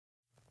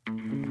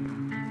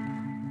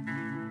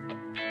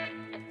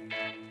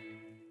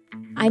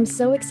I'm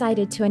so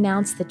excited to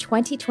announce the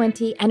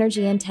 2020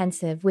 Energy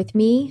Intensive with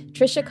me,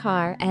 Trisha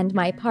Carr, and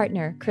my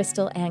partner,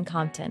 Crystal Ann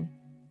Compton.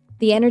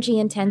 The Energy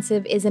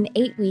Intensive is an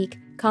 8-week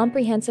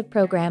comprehensive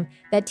program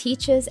that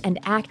teaches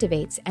and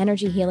activates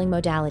energy healing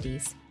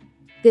modalities.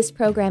 This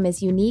program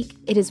is unique,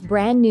 it is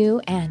brand new,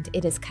 and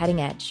it is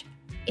cutting edge.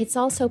 It's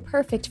also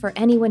perfect for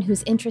anyone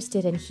who's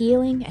interested in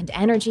healing and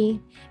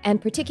energy,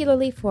 and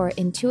particularly for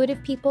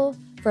intuitive people,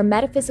 for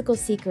metaphysical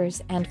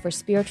seekers, and for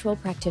spiritual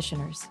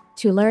practitioners.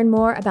 To learn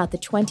more about the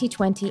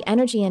 2020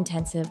 Energy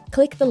Intensive,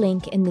 click the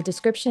link in the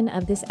description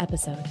of this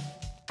episode.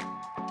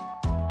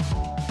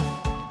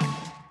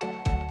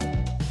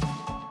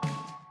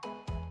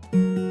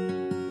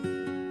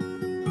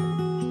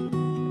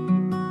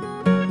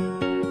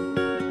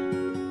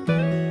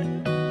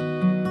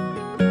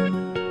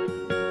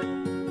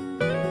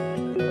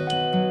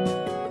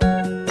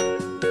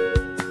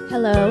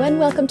 Hello, and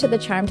welcome to the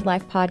Charmed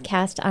Life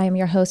Podcast. I am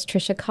your host,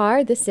 Trisha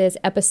Carr. This is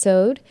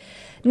episode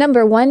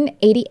number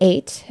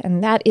 188,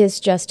 and that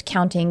is just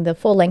counting the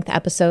full-length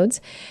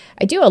episodes.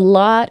 I do a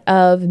lot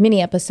of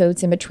mini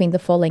episodes in between the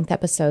full-length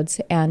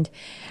episodes, and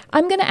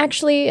I'm going to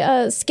actually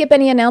skip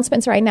any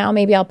announcements right now.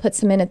 Maybe I'll put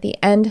some in at the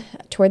end,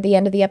 toward the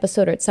end of the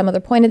episode, or at some other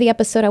point of the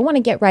episode. I want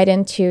to get right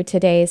into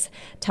today's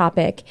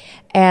topic,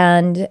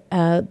 and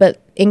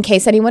but in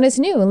case anyone is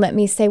new, let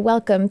me say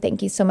welcome.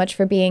 Thank you so much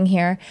for being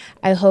here.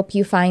 I hope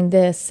you find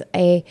this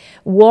a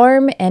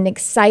warm and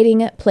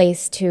exciting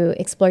place to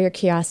explore your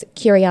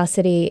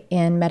curiosity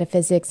in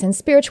metaphysics and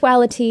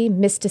spirituality,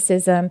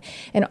 mysticism,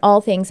 and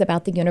all things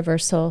about the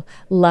universal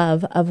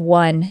love of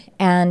one.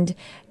 And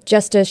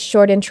just a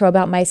short intro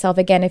about myself.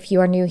 Again, if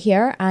you are new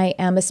here, I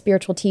am a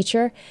spiritual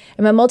teacher.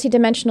 I'm a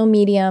multidimensional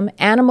medium,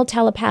 animal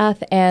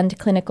telepath, and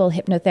clinical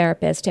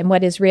hypnotherapist. And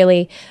what is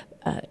really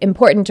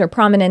important or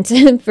prominent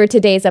for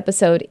today's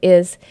episode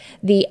is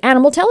the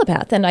animal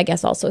telepath, and I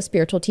guess also a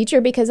spiritual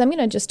teacher, because I'm going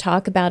to just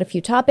talk about a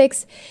few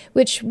topics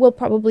which will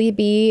probably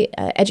be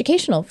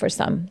educational for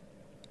some.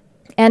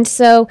 And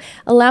so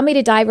allow me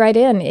to dive right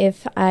in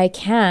if I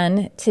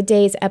can.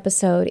 Today's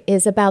episode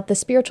is about the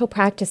spiritual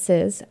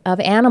practices of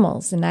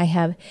animals, and I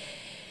have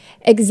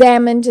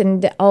examined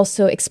and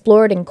also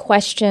explored and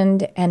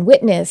questioned and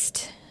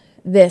witnessed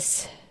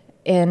this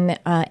in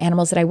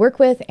animals that I work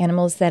with,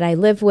 animals that I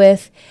live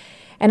with.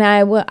 And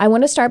I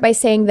want to start by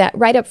saying that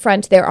right up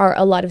front, there are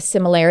a lot of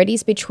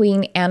similarities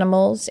between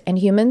animals and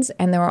humans,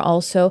 and there are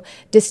also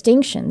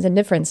distinctions and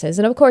differences.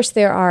 And of course,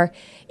 there are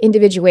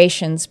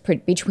individuations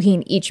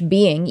between each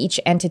being,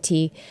 each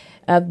entity,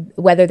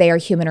 whether they are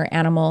human or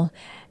animal.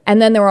 And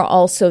then there are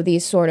also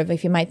these sort of,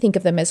 if you might think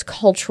of them as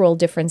cultural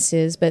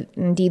differences, but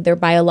indeed they're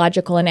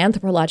biological and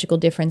anthropological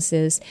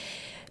differences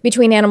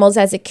between animals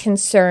as it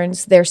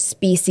concerns their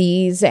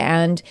species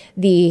and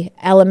the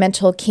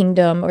elemental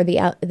kingdom, or the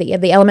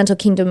elemental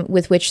kingdom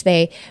with which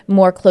they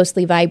more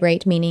closely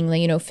vibrate,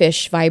 meaning,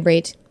 fish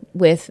vibrate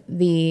with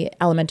the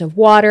element of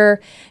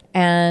water,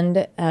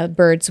 and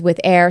birds with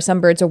air. Some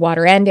birds are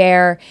water and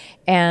air,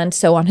 and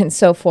so on and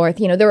so forth.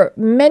 There are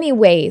many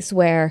ways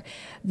where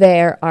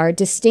there are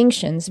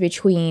distinctions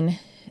between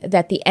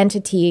that the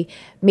entity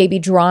may be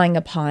drawing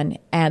upon,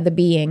 and the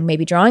being may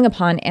be drawing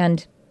upon,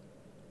 and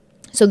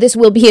so this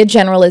will be a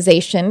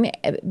generalization,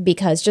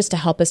 because just to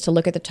help us to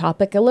look at the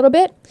topic a little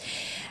bit.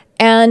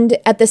 And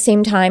at the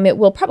same time, it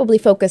will probably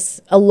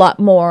focus a lot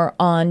more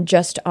on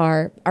just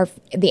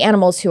the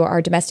animals who are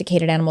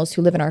domesticated animals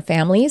who live in our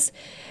families,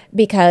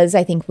 because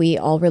I think we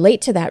all relate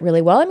to that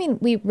really well. I mean,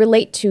 we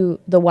relate to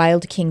the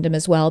wild kingdom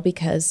as well,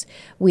 because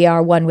we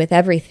are one with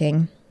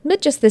everything.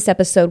 But just this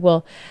episode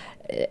will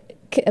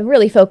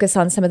really focus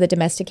on some of the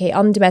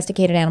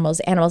domesticated animals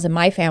in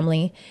my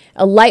family,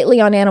 lightly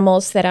on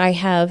animals that I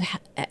have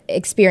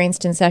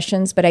experienced in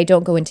sessions, but I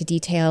don't go into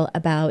detail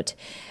about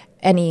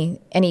any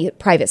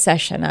private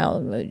session.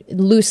 I'll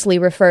loosely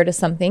refer to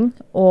something,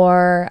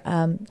 or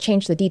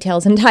change the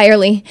details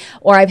entirely,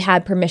 or I've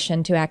had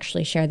permission to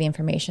actually share the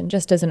information,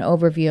 just as an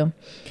overview.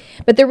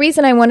 But the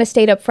reason I want to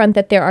state up front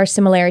that there are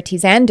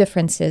similarities and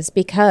differences,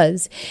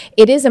 because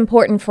it is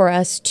important for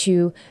us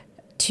to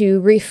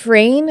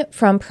refrain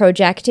from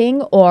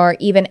projecting or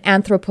even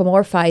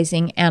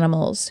anthropomorphizing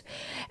animals.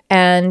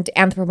 And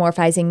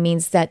anthropomorphizing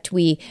means that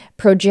we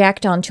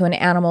project onto an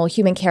animal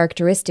human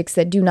characteristics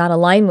that do not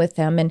align with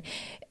them. And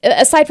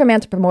aside from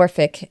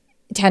anthropomorphic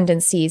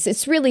tendencies,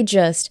 it's really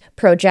just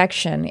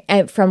projection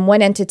from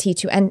one entity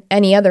to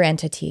any other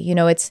entity.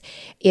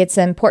 It's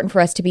important for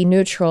us to be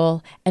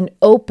neutral and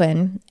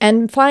open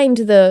and find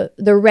the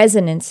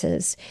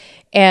resonances.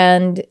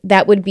 And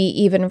that would be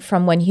even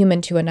from one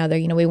human to another.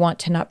 We want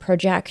to not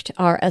project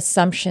our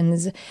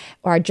assumptions,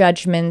 our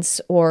judgments,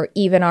 or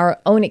even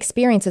our own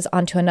experiences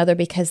onto another,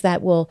 because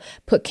that will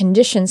put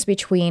conditions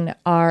between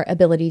our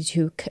ability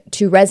to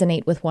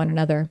resonate with one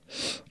another.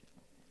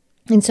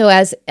 And so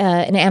as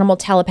an animal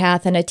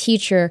telepath and a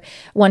teacher,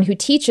 one who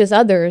teaches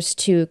others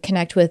to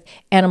connect with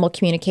animal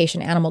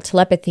communication, animal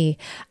telepathy,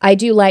 I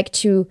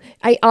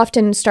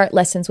often start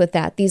lessons with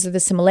that. These are the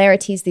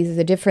similarities, these are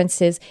the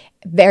differences,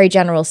 very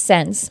general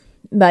sense.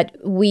 but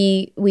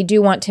we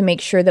do want to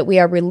make sure that we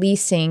are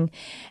releasing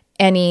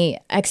any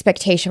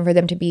expectation for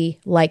them to be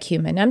like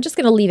human. I'm just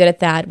going to leave it at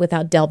that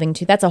without delving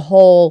too. That's a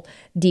whole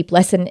deep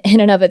lesson in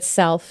and of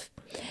itself.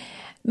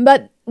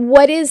 But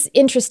what is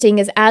interesting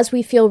is as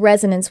we feel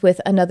resonance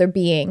with another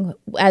being,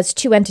 as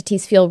two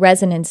entities feel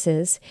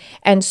resonances,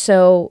 and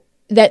so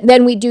that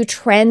then we do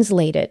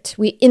translate it.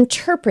 We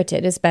interpret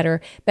it is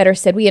better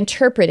said. We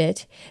interpret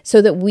it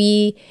so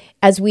that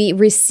as we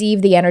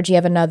receive the energy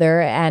of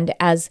another and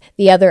as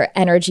the other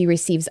energy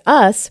receives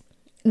us,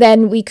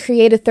 then we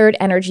create a third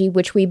energy,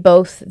 which we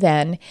both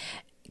then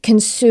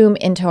consume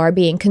into our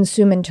being,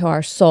 consume into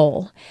our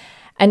soul.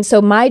 And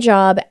so my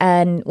job,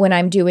 and when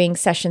I'm doing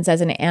sessions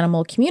as an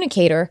animal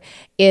communicator,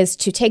 is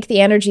to take the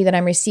energy that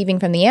I'm receiving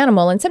from the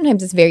animal, and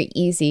sometimes it's very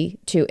easy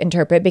to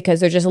interpret because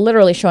they're just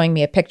literally showing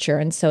me a picture,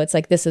 and so it's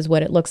like, this is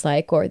what it looks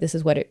like, or this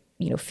is what it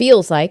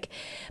feels like.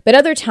 But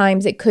other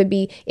times it could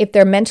be, if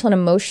they're mental and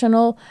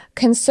emotional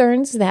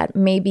concerns that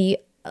may be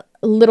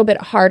a little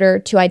bit harder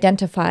to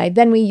identify,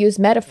 then we use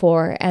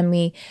metaphor and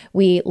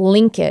we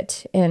link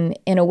it in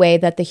a way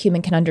that the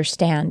human can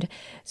understand.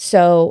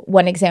 So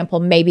one example,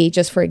 maybe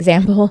just for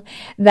example,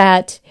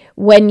 that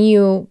when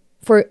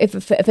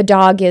if a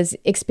dog is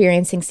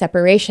experiencing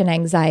separation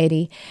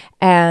anxiety,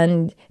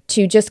 and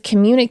to just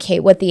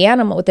communicate what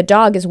the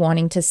dog is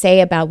wanting to say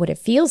about what it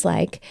feels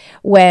like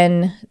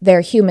when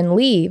their human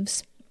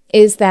leaves,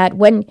 is that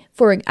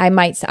I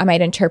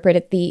might interpret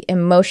it, the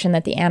emotion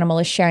that the animal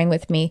is sharing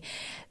with me,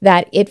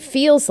 that it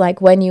feels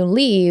like when you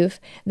leave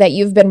that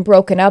you've been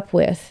broken up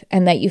with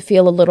and that you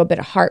feel a little bit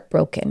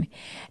heartbroken.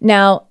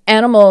 Now,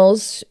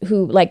 animals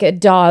like a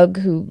dog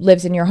who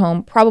lives in your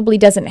home probably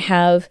doesn't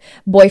have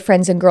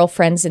boyfriends and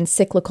girlfriends in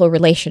cyclical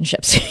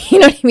relationships. You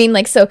know what I mean?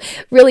 Like, so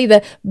really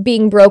the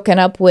being broken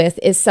up with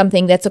is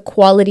something that's a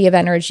quality of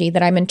energy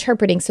that I'm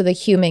interpreting so the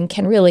human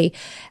can really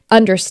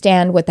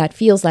understand what that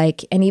feels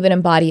like and even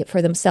embody it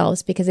for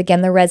themselves. Because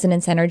again, the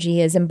resonance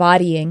energy is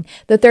embodying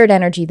the third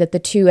energy that the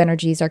two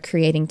energies are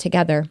creating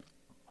together.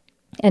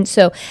 And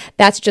so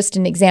that's just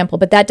an example,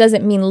 but that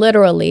doesn't mean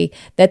literally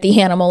that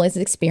the animal is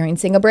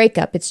experiencing a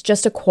breakup. It's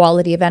just a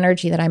quality of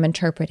energy that I'm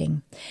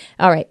interpreting.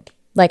 All right.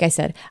 Like I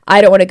said, I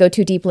don't want to go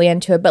too deeply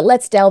into it, but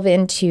let's delve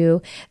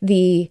into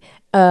the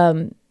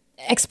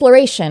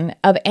exploration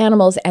of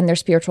animals and their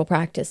spiritual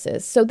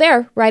practices. So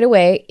there right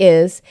away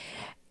is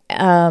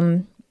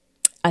a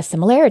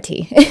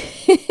similarity,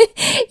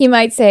 you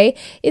might say,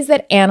 is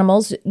that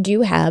animals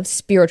do have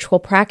spiritual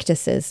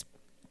practices.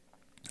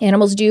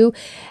 Animals do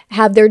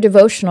have their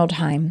devotional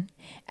time.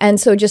 And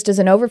so just as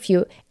an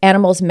overview,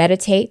 animals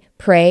meditate,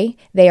 pray,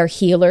 they are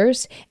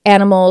healers.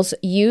 Animals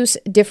use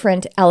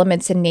different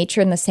elements in nature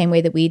in the same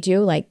way that we do,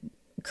 like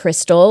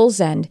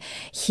crystals and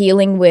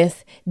healing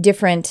with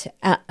different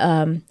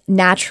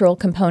natural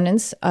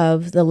components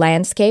of the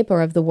landscape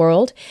or of the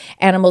world.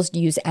 Animals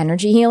use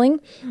energy healing.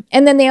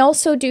 And then they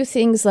also do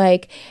things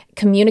like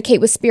communicate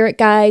with spirit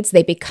guides.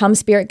 They become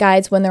spirit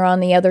guides when they're on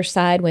the other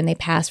side, when they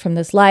pass from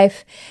this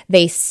life.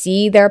 They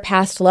see their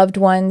past loved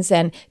ones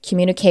and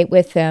communicate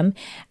with them.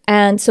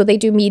 And so they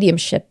do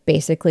mediumship,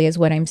 basically, is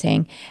what I'm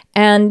saying.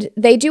 And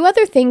they do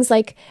other things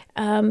like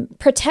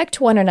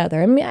protect one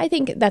another. I mean, I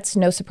think that's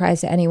no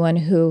surprise to anyone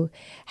who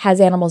has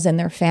animals in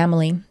their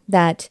family,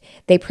 that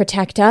they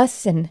protect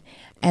us and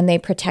they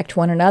protect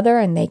one another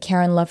and they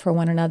care and love for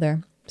one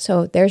another.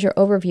 So there's your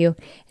overview.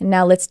 And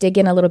now let's dig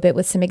in a little bit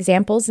with some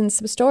examples and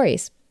some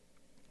stories.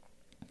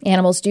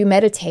 Animals do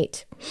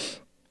meditate.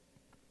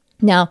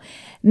 Now,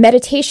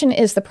 meditation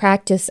is the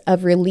practice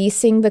of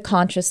releasing the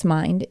conscious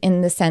mind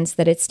in the sense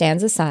that it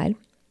stands aside,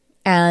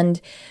 and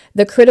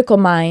the critical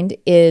mind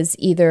is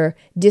either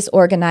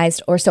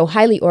disorganized or so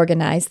highly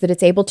organized that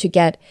it's able to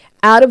get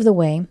out of the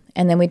way,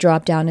 and then we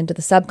drop down into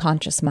the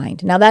subconscious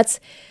mind. Now, that's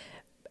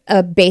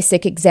a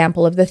basic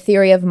example of the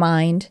theory of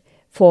mind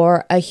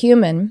for a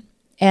human,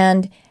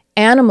 and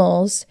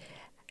animals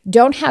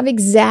don't have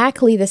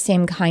exactly the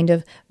same kind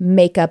of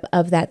makeup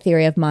of that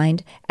theory of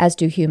mind as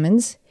do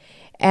humans.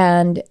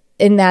 And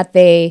in that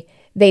they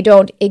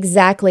don't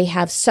exactly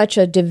have such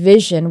a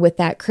division with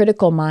that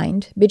critical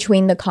mind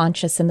between the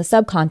conscious and the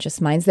subconscious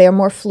minds. They are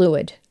more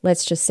fluid.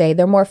 Let's just say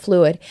they're more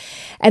fluid.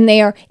 And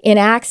they are in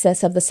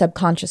access of the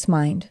subconscious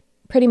mind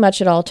pretty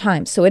much at all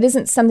times. So it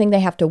isn't something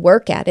they have to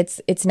work at.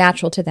 It's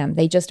natural to them.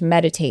 They just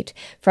meditate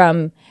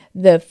from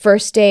the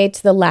first day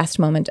to the last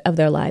moment of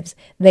their lives.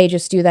 They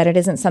just do that. It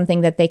isn't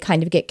something that they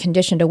kind of get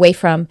conditioned away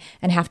from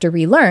and have to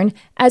relearn,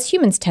 as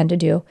humans tend to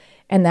do.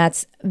 And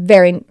that's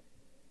very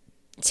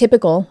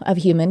typical of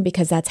human,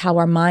 because that's how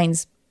our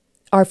minds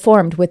are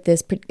formed with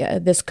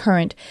this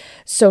current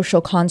social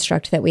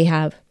construct that we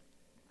have.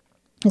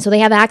 And so they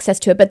have access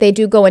to it, but they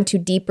do go into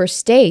deeper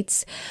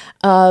states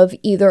of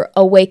either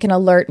awake and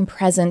alert and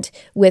present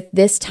with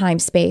this time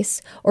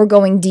space, or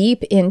going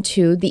deep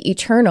into the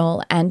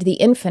eternal and the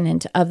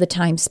infinite of the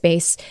time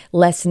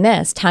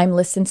spacelessness,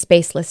 timeless and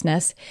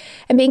spacelessness,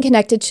 and being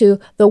connected to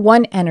the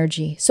one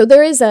energy. So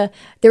there is a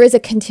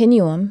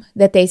continuum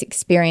that they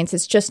experience.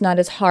 It's just not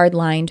as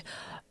hard-lined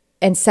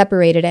and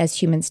separated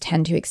as humans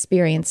tend to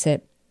experience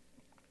it.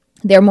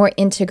 They're more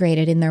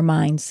integrated in their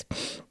minds.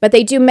 But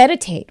they do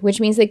meditate, which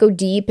means they go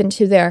deep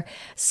into their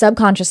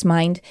subconscious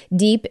mind,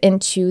 deep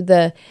into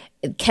the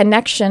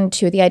connection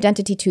to the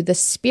identity to the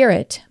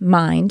spirit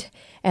mind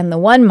and the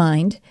one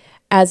mind,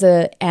 as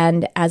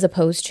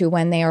opposed to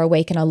when they are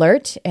awake and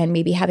alert and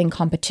maybe having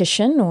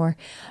competition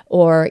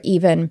or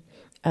even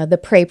the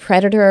prey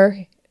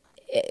predator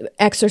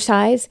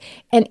exercise.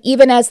 And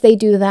even as they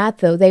do that,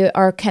 though, they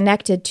are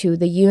connected to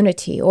the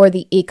unity or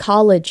the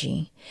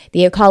ecology.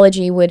 The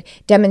ecology would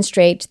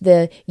demonstrate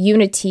the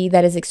unity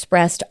that is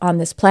expressed on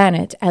this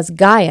planet as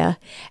Gaia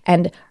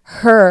and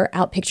her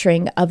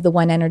outpicturing of the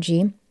one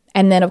energy.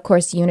 And then, of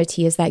course,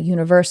 unity is that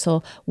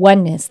universal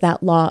oneness,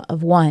 that law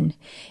of one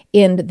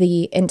in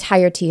the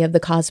entirety of the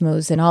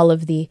cosmos and all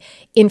of the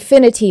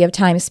infinity of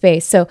time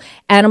space. So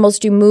animals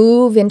do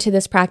move into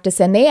this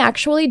practice, and they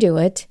actually do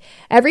it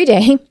every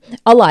day,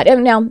 a lot.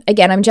 And now,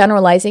 again, I'm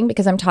generalizing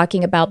because I'm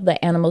talking about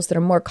the animals that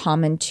are more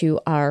common to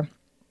our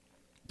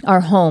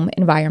home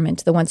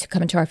environment, the ones who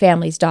come into our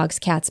families: dogs,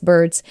 cats,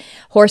 birds,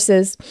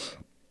 horses,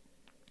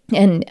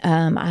 and,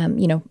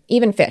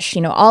 even fish,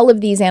 all of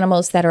these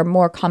animals that are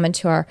more common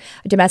to our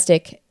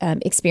domestic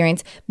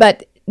experience.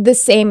 But the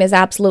same is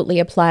absolutely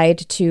applied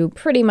to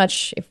pretty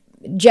much,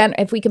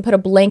 if we can put a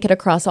blanket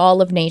across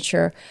all of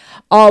nature,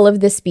 all of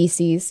the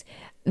species.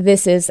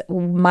 This is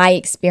my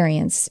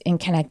experience in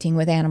connecting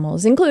with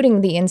animals,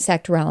 including the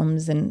insect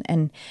realms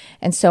and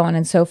so on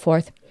and so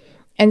forth.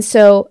 And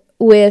so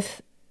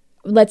with,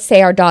 let's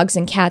say, our dogs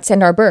and cats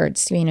and our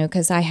birds,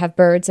 because I have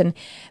birds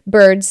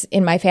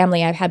in my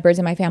family. I've had birds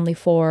in my family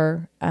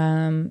for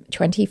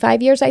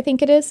 25 years, I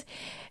think it is.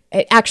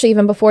 Actually,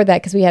 even before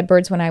that, because we had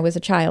birds when I was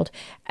a child.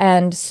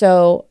 And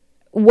so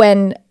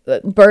when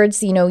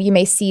birds, you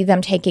may see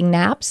them taking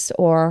naps,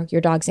 or your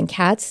dogs and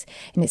cats,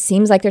 and it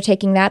seems like they're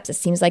taking naps. It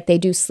seems like they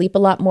do sleep a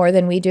lot more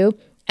than we do.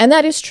 And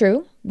that is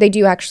true. They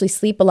do actually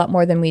sleep a lot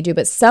more than we do.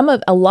 But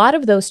a lot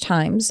of those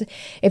times,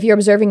 if you're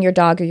observing your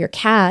dog or your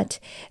cat,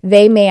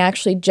 they may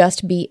actually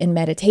just be in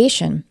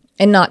meditation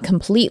and not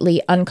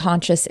completely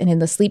unconscious and in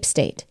the sleep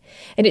state.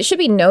 And it should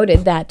be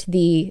noted that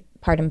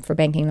pardon for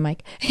banging the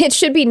mic. It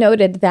should be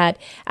noted that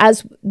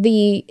as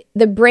the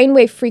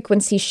brainwave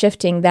frequency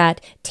shifting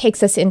that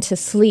takes us into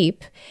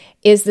sleep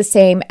is the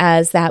same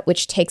as that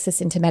which takes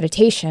us into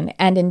meditation.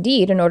 And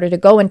indeed, in order to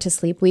go into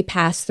sleep, we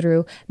pass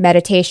through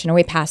meditation, or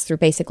we pass through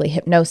basically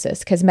hypnosis,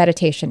 because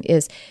meditation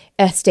is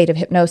a state of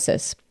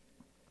hypnosis.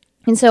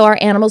 And so our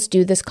animals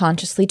do this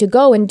consciously to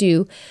go and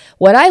do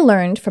what I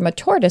learned from a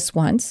tortoise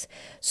once,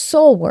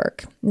 soul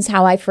work. This is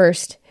how I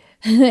first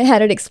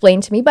had it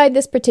explained to me by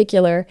this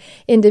particular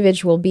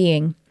individual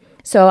being.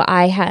 So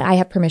I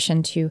have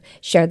permission to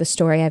share the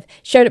story. I've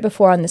shared it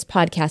before on this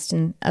podcast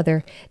in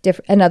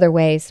other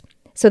ways.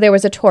 So there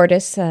was a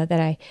tortoise that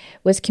I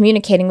was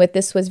communicating with.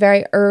 This was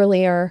very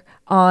earlier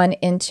on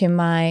into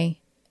my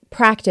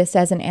practice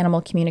as an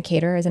animal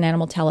communicator, as an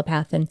animal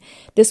telepath. And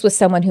this was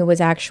someone who was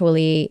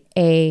actually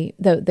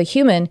the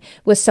human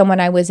was someone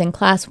I was in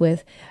class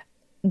with,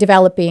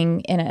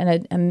 developing in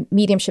a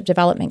mediumship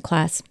development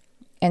class.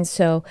 And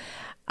so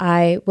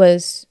I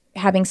was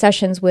having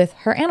sessions with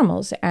her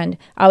animals, and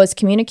I was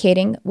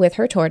communicating with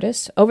her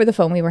tortoise over the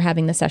phone. We were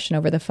having the session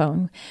over the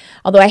phone.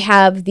 Although I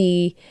have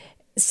the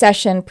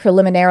session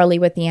preliminarily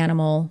with the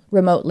animal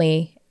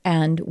remotely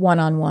and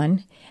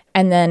one-on-one,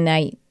 and then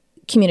I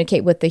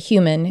communicate with the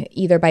human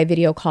either by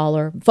video call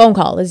or phone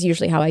call is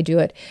usually how I do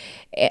it.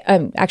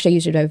 Actually, I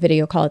usually do a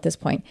video call at this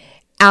point,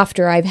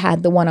 after I've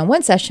had the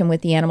one-on-one session with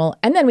the animal,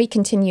 and then we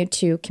continue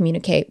to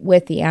communicate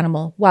with the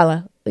animal while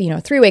a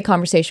three-way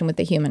conversation with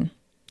the human.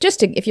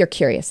 Just if you're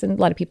curious, and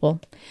a lot of people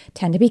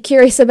tend to be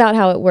curious about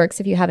how it works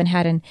if you haven't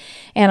had an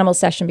animal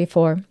session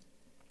before.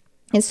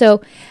 And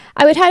so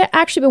I had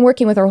actually been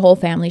working with our whole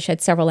family. She had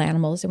several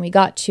animals, and we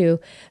got to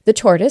the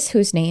tortoise,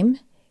 whose name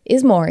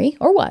is Maury,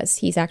 or was.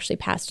 He's actually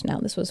passed now.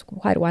 This was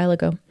quite a while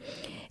ago.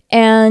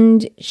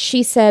 And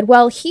she said,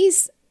 well,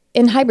 he's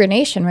in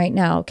hibernation right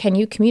now. Can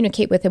you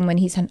communicate with him when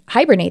he's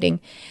hibernating?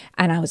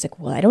 And I was like,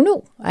 well, I don't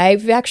know.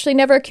 I've actually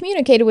never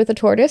communicated with a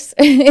tortoise,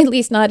 at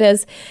least not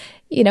as,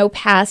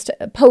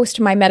 post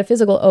my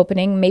metaphysical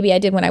opening. Maybe I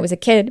did when I was a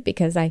kid,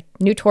 because I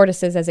knew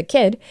tortoises as a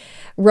kid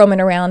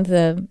roaming around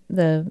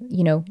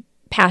the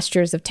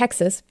pastures of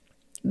Texas.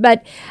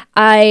 But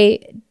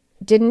I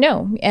didn't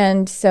know.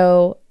 And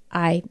so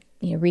I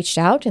reached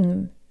out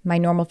in my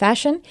normal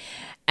fashion.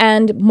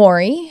 And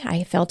Maury,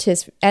 I felt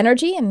his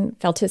energy and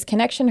felt his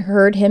connection,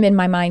 heard him in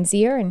my mind's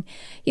ear. And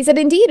he said,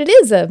 indeed, it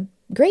is a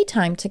great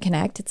time to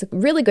connect. It's a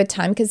really good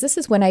time because this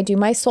is when I do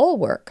my soul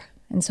work.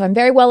 And so I'm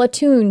very well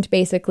attuned,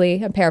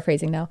 basically. I'm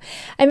paraphrasing now.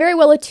 I'm very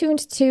well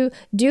attuned to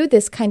do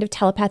this kind of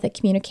telepathic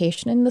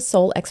communication and the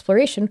soul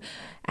exploration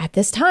at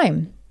this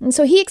time. And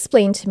so he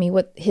explained to me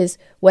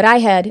what I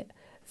had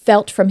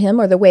felt from him,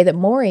 or the way that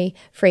Maury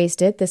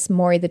phrased it, this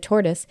Maury the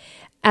tortoise,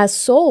 as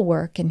soul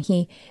work. And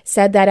he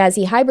said that as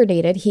he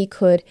hibernated, he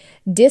could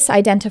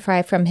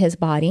disidentify from his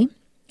body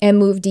and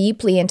move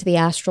deeply into the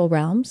astral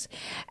realms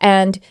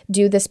and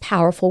do this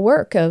powerful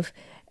work of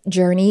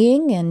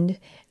journeying and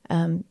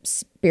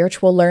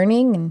spiritual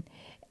learning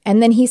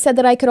And then he said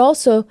that I could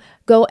also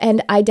go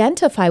and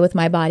identify with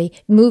my body,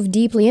 move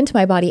deeply into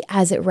my body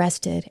as it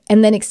rested,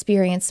 and then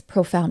experience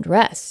profound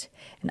rest.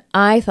 And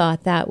I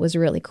thought that was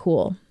really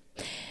cool.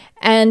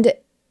 And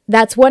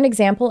that's one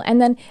example.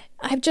 And then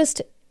I've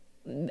just,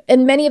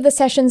 in many of the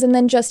sessions, and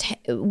then just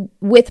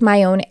with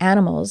my own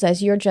animals,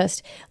 as you're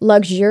just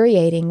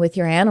luxuriating with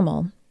your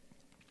animal,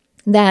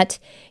 that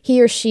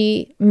he or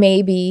she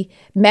may be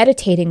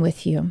meditating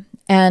with you.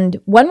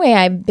 And one way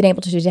I've been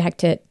able to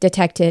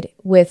detect it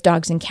with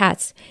dogs and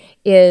cats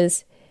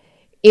is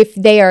if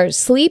they are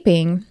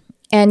sleeping,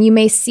 and you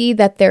may see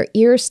that their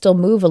ears still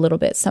move a little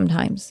bit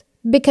sometimes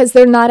because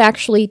they're not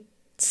actually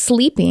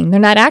sleeping. They're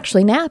not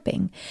actually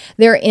napping.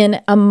 They're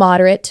in a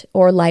moderate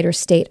or lighter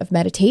state of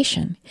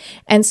meditation.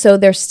 And so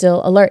they're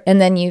still alert.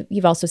 And then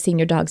you've also seen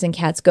your dogs and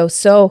cats go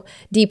so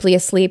deeply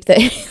asleep that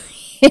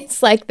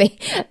it's like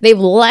they've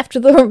left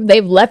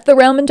the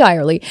realm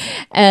entirely,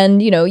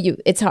 and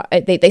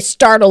they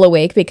startle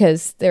awake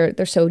because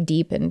they're so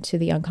deep into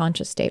the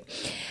unconscious state.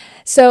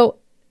 So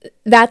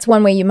that's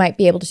one way you might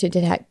be able to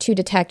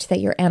detect that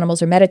your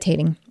animals are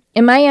meditating.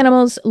 And my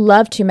animals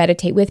love to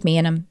meditate with me,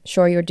 and I'm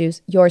sure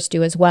yours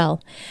do as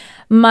well.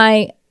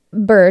 My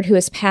bird, who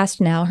has passed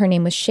now, her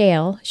name was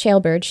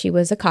Shalebird. She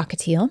was a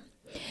cockatiel,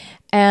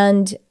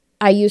 and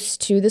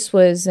this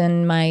was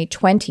in my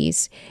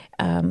 20s,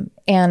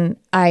 and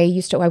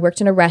I worked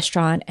in a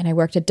restaurant, and I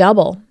worked a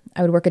double.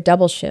 I would work a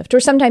double shift,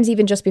 or sometimes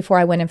even just before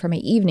I went in for my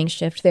evening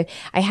shift.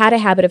 I had a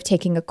habit of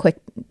taking a quick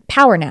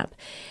power nap,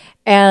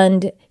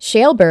 and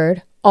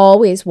Shalebird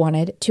always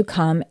wanted to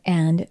come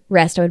and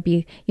rest. I would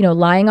be,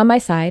 lying on my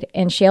side,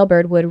 and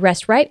Shalebird would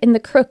rest right in the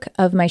crook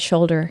of my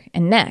shoulder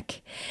and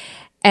neck.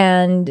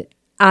 And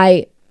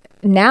I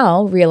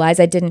now realize,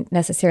 I didn't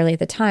necessarily at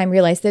the time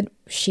realize, that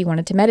she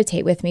wanted to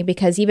meditate with me,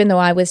 because even though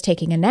I was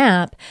taking a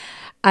nap,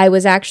 I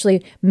was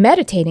actually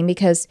meditating,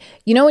 because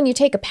when you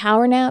take a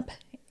power nap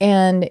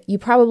and you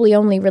probably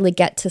only really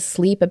get to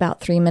sleep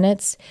about 3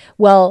 minutes,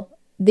 well,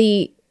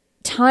 the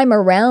time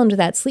around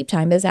that sleep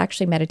time is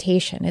actually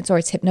meditation. It's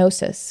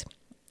hypnosis.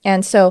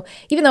 And so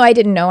even though I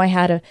didn't know I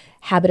had a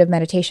habit of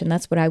meditation,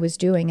 that's what I was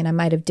doing, and I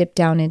might have dipped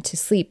down into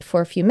sleep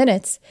for a few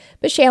minutes,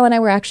 but Shale and I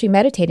were actually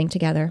meditating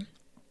together.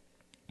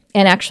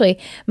 And actually,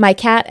 my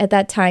cat at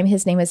that time,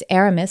 his name was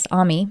Aramis,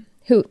 Ami,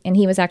 and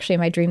he was actually in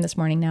my dream this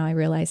morning. Now I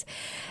realize,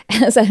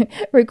 as I'm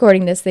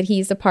recording this, that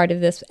he's a part of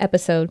this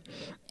episode.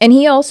 And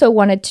he also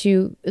wanted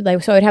to,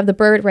 so I'd have the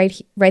bird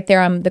right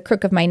there on the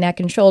crook of my neck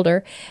and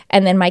shoulder,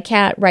 and then my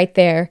cat right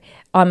there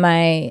on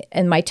my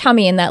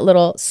tummy in that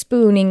little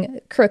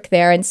spooning crook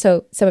there. And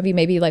so some of you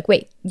may be like,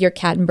 wait, your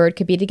cat and bird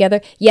could be together?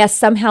 Yes,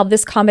 somehow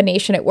this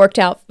combination, it worked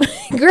out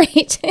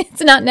great.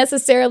 It's not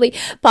necessarily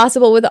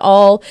possible with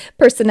all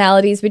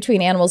personalities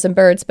between animals and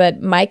birds, but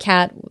my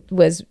cat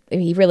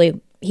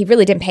he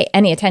really didn't pay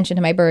any attention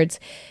to my birds.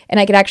 And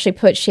I could actually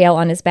put Shale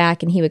on his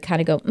back, and he would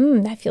kind of go,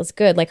 that feels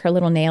good. Like her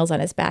little nails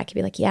on his back. He'd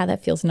be like, yeah,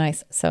 that feels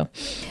nice. So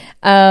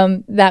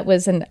that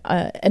was an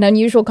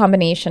unusual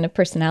combination of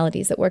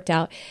personalities that worked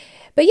out.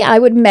 But yeah, I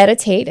would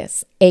meditate,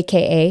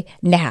 aka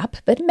nap,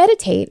 but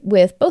meditate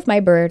with both my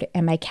bird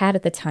and my cat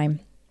at the time.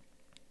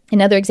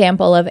 Another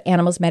example of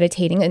animals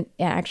meditating, and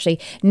actually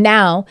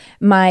now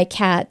my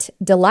cat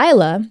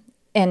Delilah,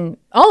 and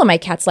all of my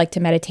cats like to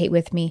meditate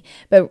with me,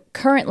 but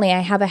currently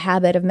I have a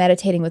habit of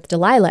meditating with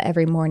Delilah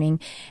every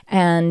morning.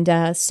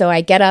 And so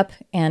I get up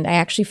and I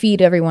actually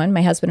feed everyone.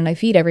 My husband and I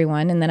feed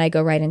everyone, and then I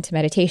go right into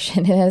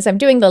meditation. And as I'm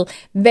doing the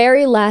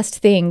very last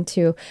thing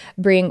to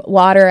bring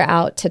water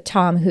out to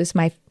Tom, who's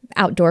my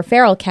outdoor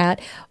feral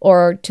cat,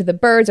 or to the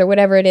birds or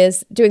whatever it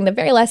is, doing the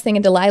very last thing,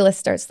 and Delilah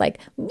starts like,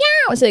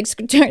 meow, so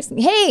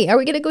hey, are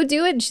we gonna go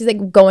do it? And she's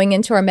like going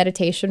into our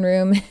meditation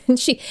room,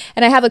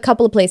 and I have a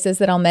couple of places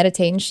that I'll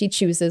meditate, and she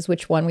chooses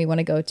which one we want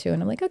to go to,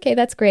 and I'm like, okay,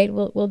 that's great,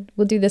 we'll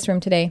do this room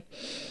today,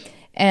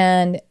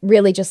 and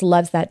really just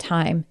loves that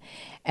time.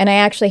 And I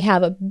actually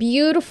have a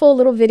beautiful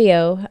little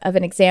video of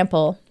an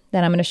example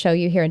that I'm going to show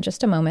you here in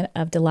just a moment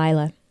of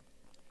Delilah.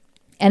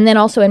 And then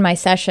also in my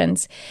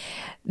sessions,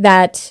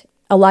 that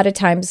a lot of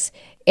times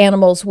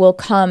animals will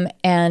come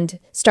and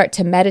start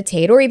to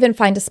meditate, or even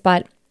find a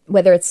spot,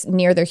 whether it's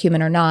near their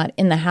human or not,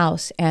 in the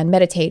house, and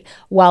meditate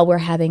while we're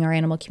having our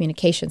animal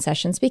communication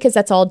sessions, because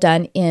that's all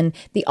done in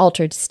the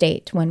altered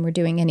state when we're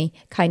doing any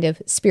kind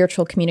of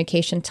spiritual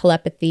communication,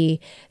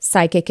 telepathy,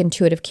 psychic,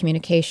 intuitive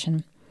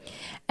communication.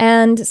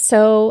 And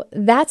so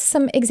that's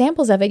some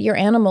examples of it. Your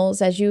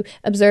animals, as you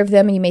observe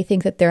them, and you may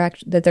think that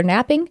they're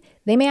napping,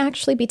 they may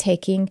actually be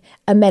taking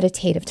a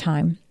meditative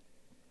time.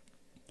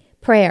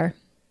 Prayer.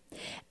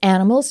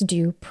 Animals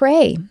do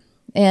pray.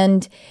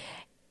 And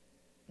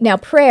now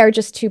prayer,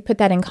 just to put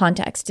that in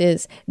context,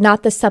 is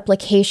not the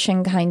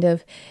supplication kind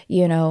of,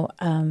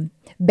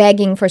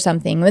 begging for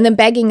something. When the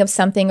begging of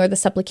something or the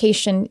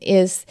supplication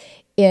is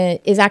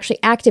actually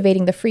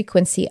activating the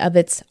frequency of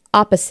its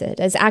opposite,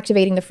 as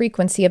activating the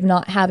frequency of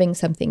not having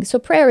something. So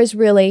prayer is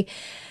really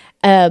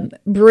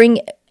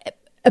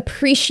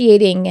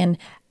appreciating and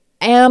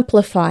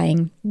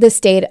amplifying the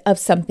state of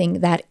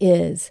something that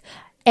is,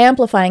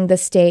 amplifying the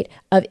state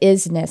of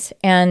isness.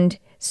 And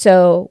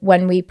So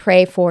when we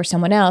pray for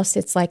someone else,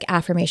 it's like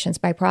affirmations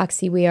by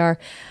proxy. We are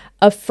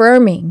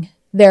affirming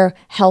their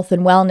health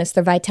and wellness,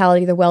 their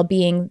vitality, their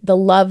well-being, the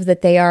love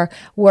that they are.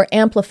 We're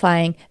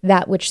amplifying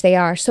that which they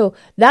are. So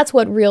that's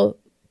what real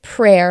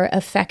prayer,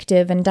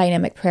 effective and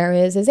dynamic prayer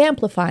is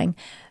amplifying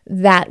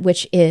that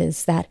which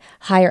is, that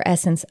higher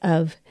essence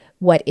of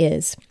what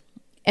is,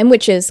 and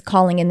which is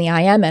calling in the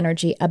I am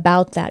energy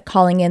about that,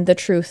 calling in the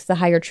truth, the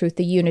higher truth,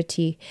 the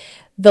unity,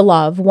 the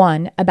love,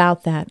 one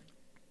about that.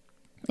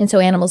 And so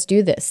animals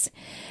do this,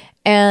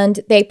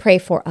 and they pray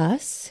for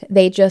us.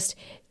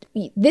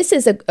 This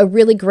is a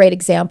really great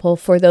example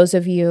for those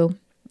of you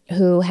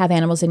who have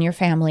animals in your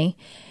family,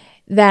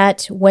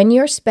 that when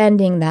you're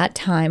spending that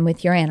time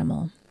with your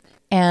animal,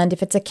 and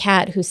if it's a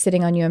cat who's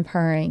sitting on you and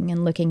purring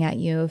and looking at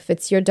you, if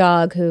it's your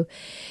dog who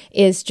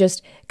is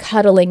just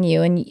cuddling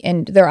you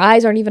and their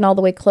eyes aren't even all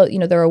the way closed,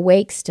 they're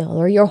awake still,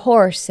 or your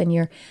horse and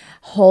you're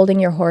holding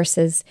your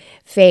horse's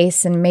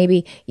face and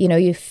maybe,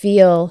 you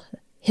feel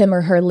him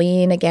or her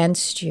lean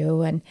against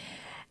you,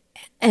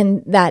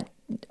 and that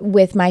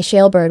with my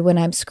Shalebird, when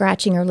I'm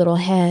scratching her little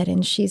head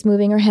and she's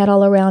moving her head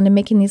all around and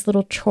making these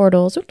little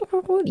chortles,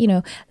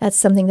 that's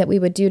something that we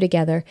would do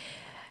together.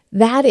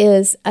 That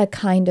is a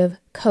kind of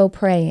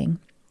co-praying,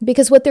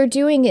 because what they're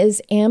doing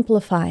is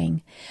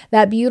amplifying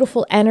that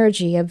beautiful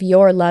energy of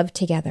your love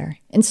together.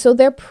 And so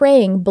they're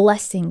praying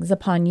blessings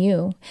upon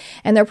you,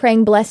 and they're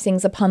praying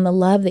blessings upon the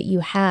love that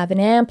you have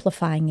and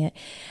amplifying it.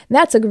 And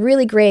that's a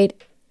really great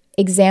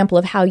example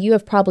of how you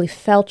have probably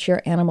felt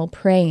your animal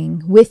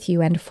praying with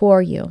you and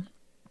for you.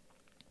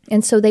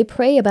 And so they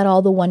pray about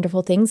all the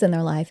wonderful things in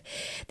their life.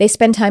 They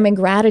spend time in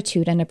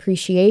gratitude and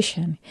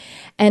appreciation.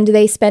 And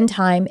they spend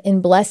time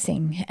in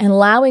blessing and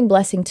allowing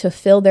blessing to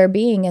fill their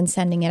being and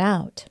sending it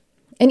out.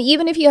 And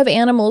even if you have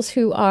animals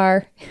who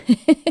are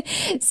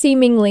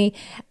seemingly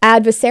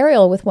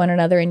adversarial with one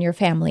another in your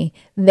family,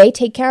 they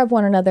take care of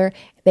one another.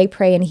 They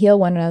pray and heal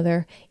one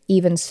another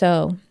even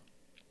so.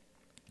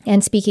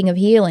 And speaking of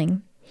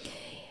healing,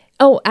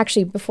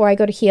 actually, before I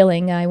go to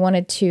healing, I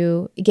wanted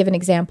to give an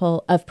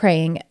example of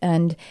praying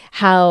and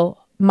how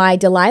my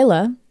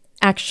Delilah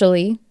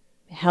actually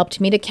helped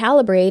me to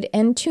calibrate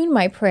and tune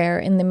my prayer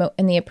in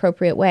the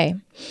appropriate way.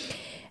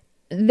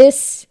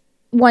 This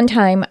one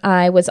time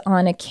I was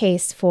on a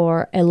case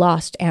for a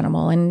lost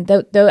animal, and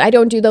though I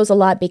don't do those a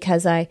lot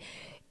because they're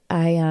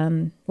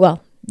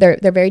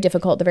very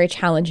difficult, they're very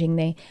challenging.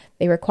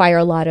 They require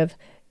a lot of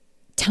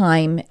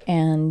time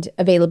and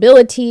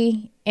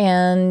availability,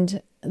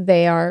 and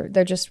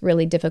they're just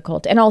really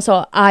difficult. And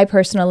also, I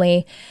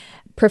personally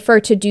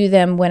prefer to do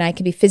them when I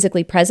can be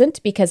physically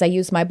present, because I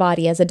use my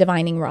body as a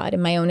divining rod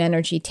and my own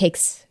energy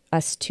takes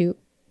us to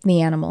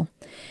the animal.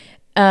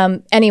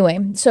 Anyway,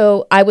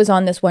 so I was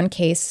on this one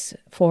case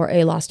for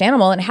a lost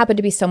animal, and it happened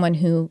to be someone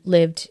who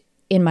lived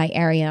in my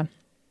area.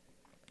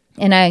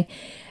 And I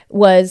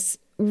was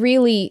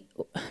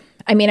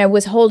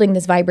holding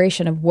this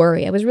vibration of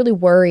worry. I was really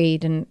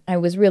worried, and I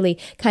was really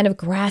kind of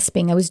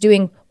grasping. I was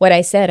doing what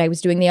I said. I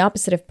was doing the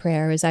opposite of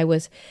prayer, as I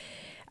was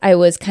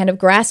kind of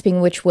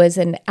grasping, which was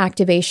an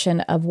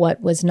activation of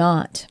what was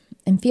not,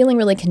 and feeling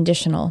really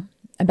conditional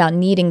about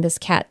needing this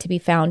cat to be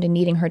found and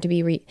needing her to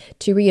be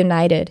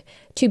reunited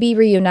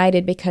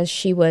because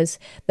she was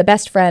the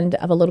best friend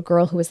of a little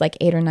girl who was like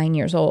 8 or 9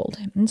 years old.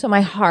 And so my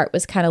heart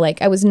was kind of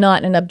like, I was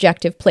not in an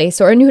objective place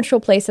or a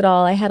neutral place at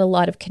all. I had a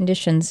lot of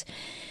conditions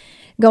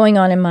going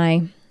on in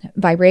my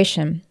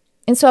vibration.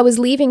 And so I was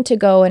leaving to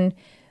go and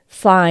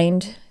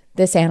find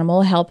this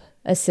animal, help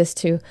assist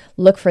to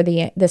look for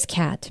this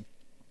cat.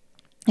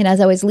 And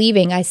as I was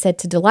leaving, I said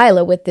to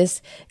Delilah, with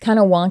this kind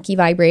of wonky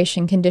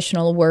vibration,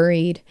 conditional,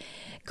 worried,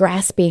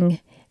 grasping,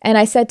 and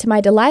I said to my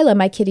Delilah,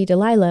 my kitty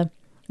Delilah,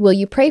 will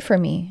you pray for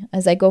me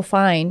as I go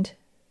try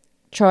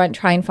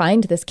and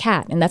find this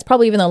cat? And that's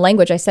probably even the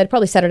language I said,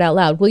 probably said it out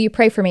loud. Will you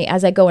pray for me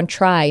as I go and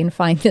try and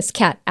find this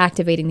cat,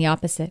 activating the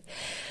opposite?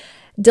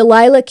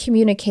 Delilah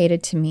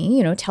communicated to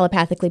me,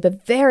 telepathically,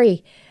 but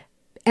very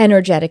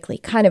energetically,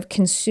 kind of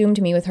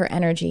consumed me with her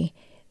energy,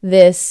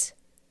 this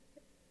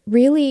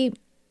really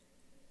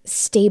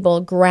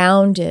stable,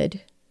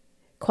 grounded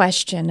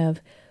question of,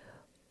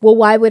 well,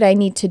 why would I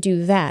need to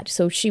do that?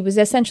 So she was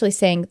essentially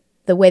saying,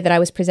 the way that I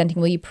was presenting,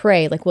 will you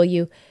pray? Like, will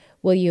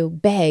you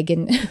beg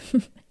and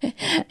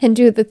and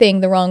do the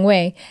thing the wrong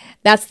way?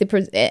 That's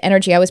the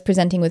energy I was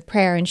presenting with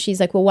prayer. And she's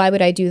like, well, why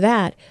would I do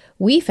that?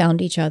 We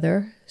found each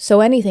other,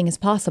 so anything is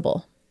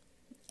possible.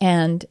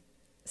 And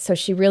so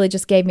she really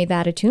just gave me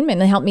that attunement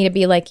and helped me to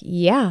be like,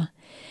 yeah,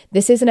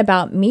 this isn't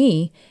about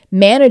me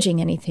managing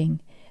anything.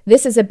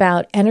 This is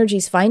about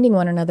energies finding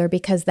one another,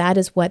 because that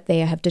is what they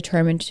have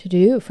determined to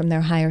do from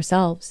their higher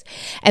selves.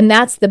 And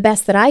that's the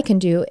best that I can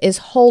do, is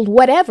hold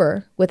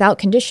whatever without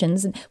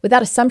conditions,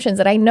 without assumptions,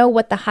 that I know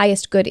what the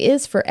highest good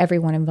is for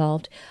everyone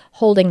involved,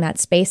 holding that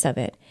space of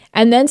it.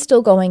 And then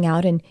still going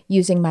out and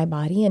using my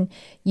body and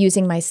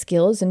using my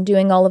skills and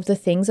doing all of the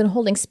things and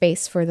holding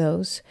space for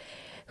those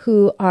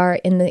who are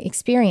in the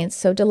experience.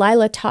 So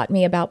Delilah taught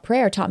me about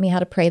prayer, taught me how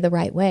to pray the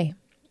right way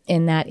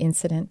in that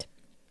incident.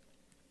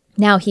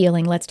 Now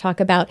healing. Let's talk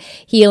about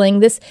healing.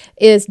 This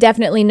is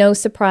definitely no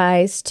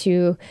surprise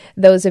to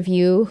those of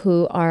you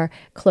who are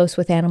close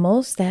with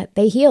animals that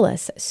they heal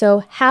us.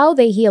 So how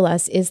they heal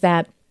us is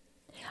that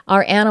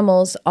our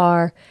animals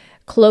are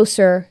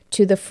closer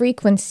to the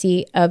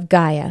frequency of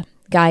Gaia.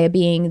 Gaia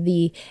being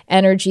the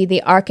energy,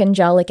 the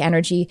archangelic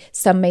energy,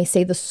 some may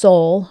say the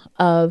soul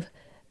of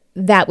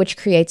that which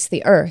creates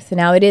the earth.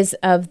 Now it is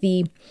of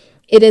the,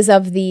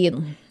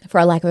 for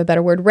a lack of a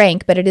better word,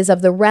 rank, but it is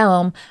of the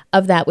realm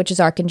of that which is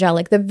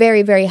archangelic, the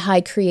very, very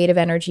high creative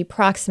energy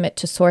proximate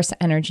to source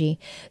energy.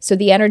 So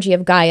the energy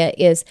of Gaia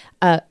is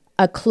a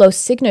close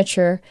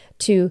signature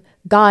to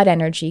God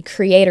energy,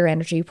 creator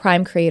energy,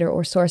 prime creator,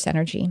 or source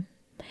energy.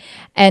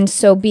 And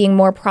so being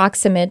more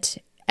proximate,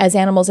 as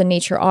animals in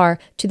nature are,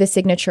 to the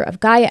signature of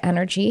Gaia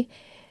energy,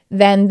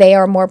 then they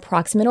are more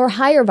proximate or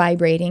higher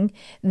vibrating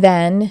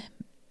than,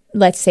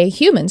 let's say,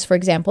 humans, for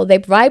example. They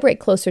vibrate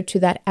closer to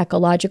that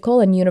ecological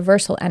and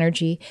universal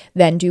energy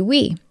than do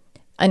we,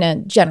 in a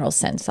general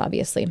sense,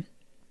 obviously.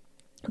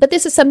 But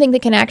this is something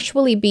that can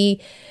actually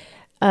be,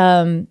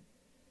 what's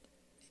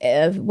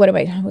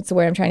the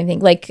word I'm trying to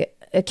think? Like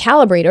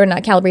calibrated, or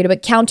not calibrated,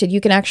 but counted.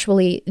 You can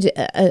actually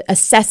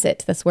assess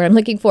it. That's what I'm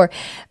looking for.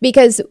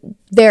 Because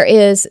there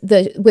is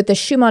with the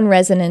Schumann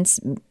resonance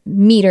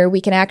meter, we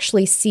can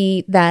actually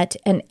see that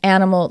an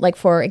animal, like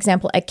for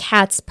example, a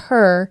cat's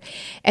purr,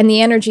 and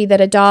the energy that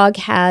a dog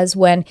has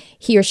when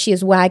he or she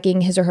is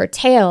wagging his or her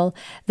tail,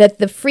 that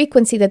the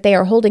frequency that they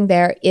are holding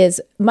there is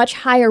much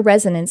higher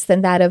resonance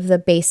than that of the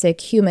basic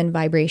human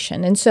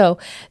vibration. And so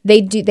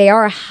they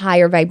are a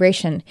higher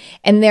vibration.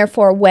 And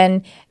therefore,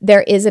 when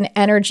there is an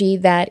energy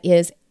that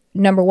is,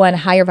 number one,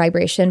 higher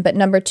vibration, but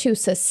number two,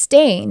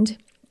 sustaining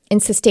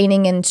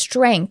in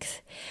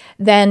strength,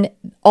 then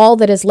all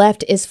that is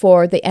left is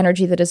for the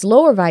energy that is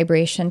lower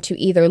vibration to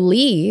either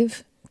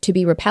leave, to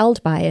be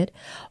repelled by it,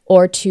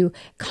 or to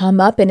come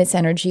up in its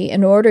energy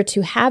in order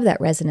to have that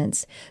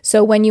resonance.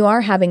 So when you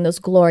are having those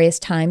glorious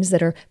times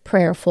that are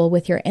prayerful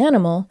with your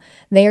animal,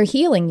 they are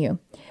healing you.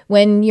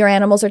 When your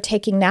animals are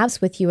taking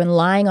naps with you and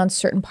lying on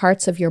certain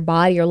parts of your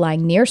body or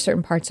lying near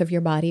certain parts of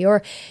your body,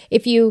 or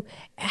if you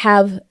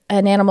have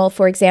an animal,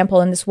 for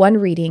example, in this one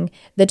reading,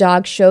 the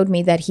dog showed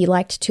me that he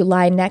liked to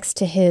lie next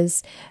to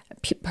his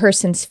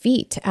person's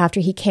feet after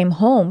he came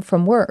home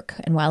from work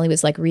and while he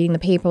was like reading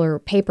the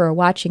paper or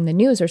watching the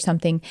news or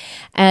something.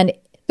 And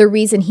the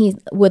reason he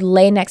would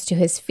lay next to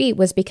his feet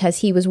was because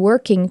he was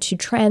working to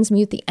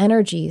transmute the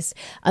energies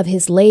of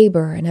his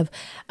labor and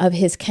of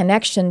his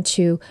connection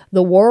to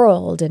the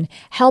world, and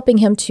helping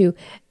him to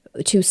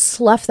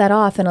slough that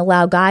off and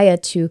allow Gaia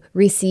to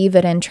receive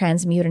it and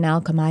transmute and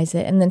alchemize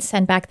it, and then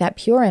send back that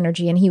pure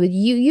energy. And he would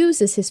use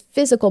his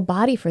physical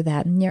body for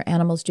that, and your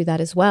animals do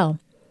that as well.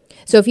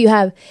 So if you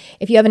have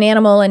an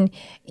animal and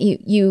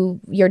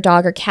your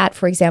dog or cat,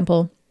 for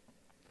example,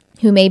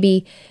 who may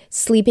be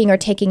sleeping or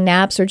taking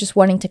naps or just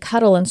wanting to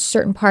cuddle in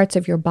certain parts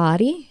of your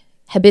body,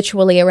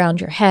 habitually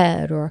around your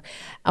head or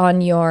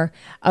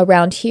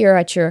around here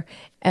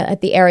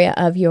at the area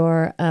of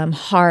your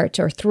heart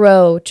or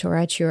throat, or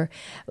at your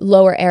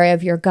lower area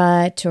of your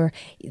gut, or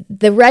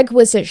the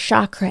requisite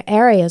chakra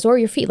areas, or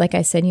your feet, like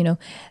I said,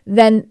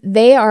 then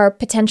they are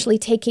potentially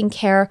taking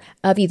care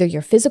of either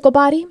your physical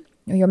body,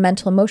 or your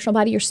mental, emotional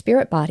body, your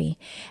spirit body.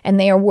 And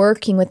they are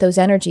working with those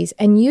energies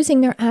and using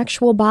their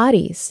actual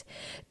bodies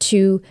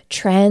to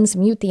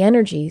transmute the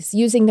energies,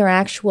 using their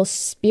actual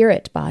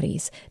spirit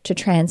bodies to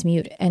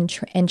transmute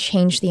and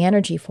change the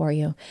energy for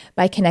you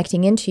by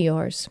connecting into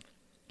yours.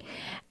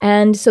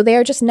 And so they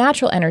are just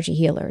natural energy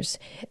healers.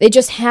 It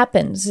just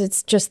happens.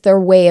 It's just their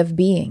way of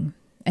being.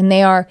 And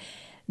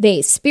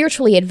they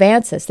spiritually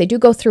advance us. They do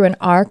go through an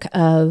arc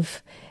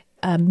of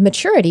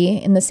maturity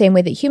in the same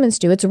way that humans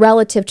do. It's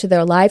relative to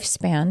their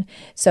lifespan.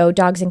 So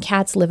dogs and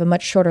cats live a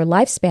much shorter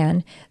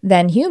lifespan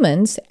than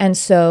humans. And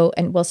so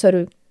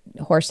do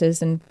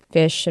horses and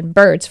fish and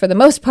birds, for the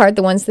most part,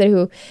 the ones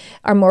who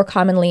are more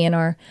commonly in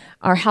our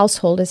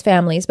household as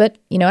families. But,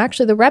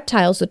 actually the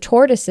reptiles, the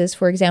tortoises,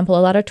 for example, a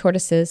lot of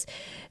tortoises,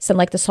 some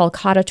like the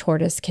sulcata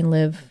tortoise, can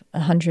live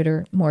 100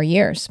 or more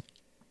years.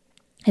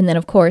 And then,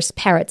 of course,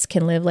 parrots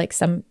can live like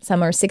some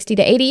are 60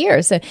 to 80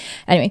 years. So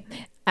anyway,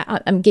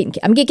 I'm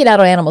geeking out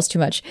on animals too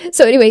much.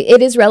 So anyway,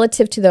 it is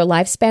relative to their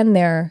lifespan,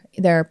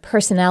 their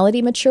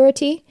personality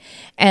maturity,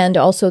 and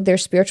also their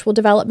spiritual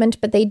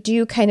development. But they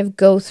do kind of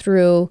go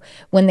through,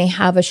 when they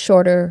have a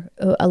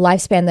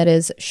lifespan that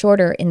is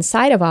shorter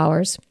inside of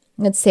ours.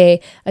 Let's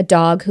say a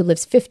dog who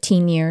lives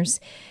 15 years.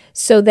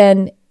 So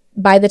then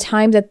by the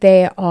time that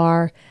they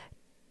are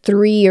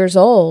 3 years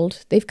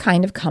old, they've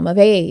kind of come of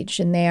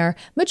age and they are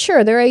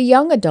mature. They're a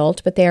young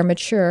adult, but they are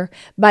mature.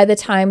 By the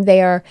time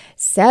they are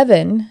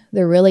 7,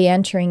 they're really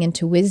entering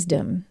into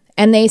wisdom.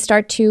 And they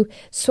start to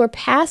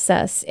surpass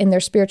us in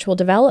their spiritual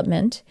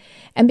development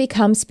and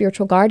become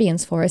spiritual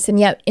guardians for us. And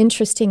yet,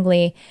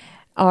 interestingly,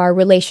 our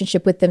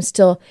relationship with them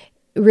still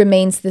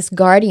remains this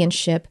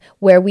guardianship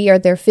where we are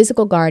their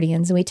physical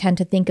guardians, and we tend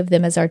to think of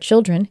them as our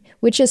children,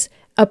 which is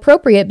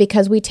appropriate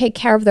because we take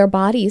care of their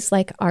bodies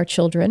like our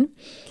children.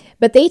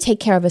 but they take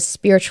care of us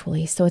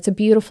spiritually. So it's a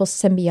beautiful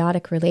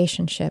symbiotic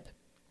relationship.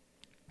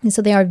 And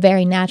so they are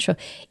very natural,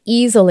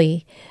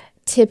 easily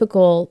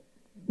typical,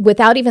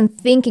 without even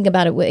thinking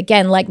about it.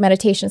 Again, like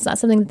meditation, it's not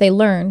something that they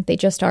learn. They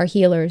just are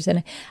healers.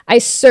 And I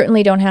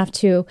certainly don't have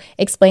to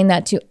explain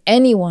that to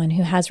anyone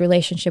who has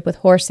relationship with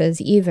horses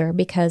either,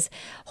 because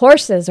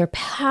horses are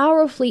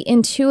powerfully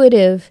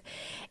intuitive.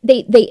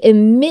 They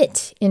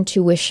emit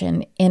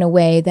intuition in a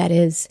way that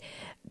is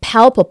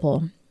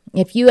palpable.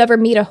 If you ever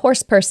meet a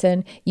horse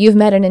person, you've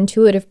met an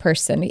intuitive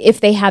person,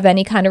 if they have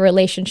any kind of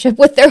relationship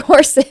with their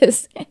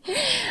horses.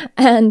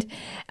 And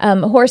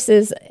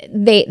horses,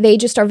 they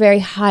just are very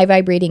high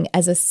vibrating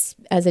as a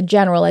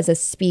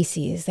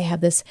species. They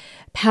have this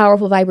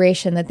powerful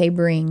vibration that they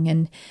bring,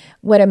 and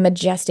what a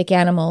majestic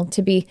animal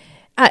to be.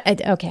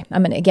 Okay,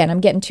 I'm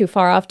getting too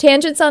far off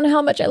tangents on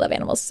how much I love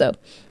animals. So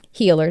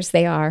healers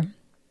they are.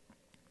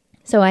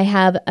 So I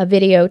have a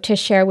video to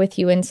share with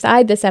you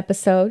inside this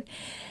episode.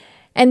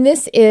 And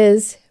this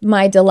is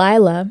my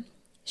Delilah.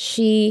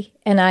 She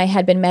and I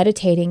had been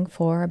meditating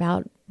for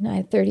about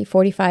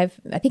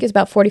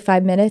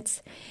 45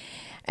 minutes.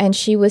 And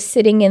she was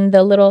sitting in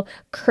the little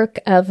crook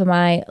of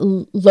my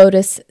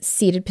lotus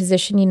seated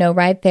position,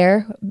 right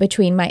there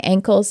between my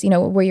ankles,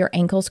 where your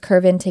ankles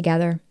curve in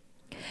together.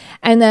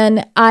 And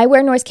then I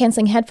wear noise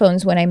canceling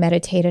headphones when I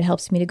meditate. It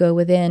helps me to go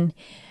within.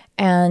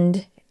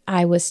 And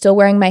I was still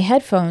wearing my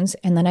headphones,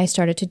 and then I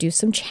started to do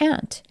some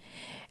chant.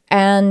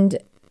 And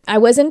I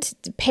wasn't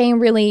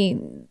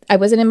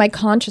in my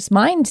conscious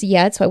mind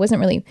yet, so I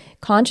wasn't really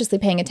consciously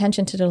paying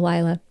attention to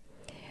Delilah.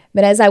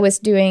 But as I was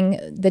doing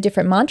the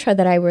different mantra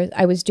that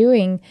I was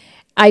doing,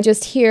 I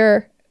just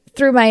hear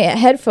through my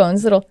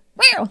headphones little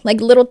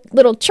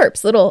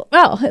chirps,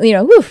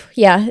 woof,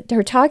 yeah,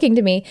 her talking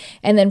to me,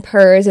 and then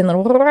purrs and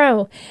little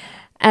wow.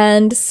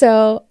 And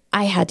so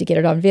I had to get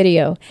it on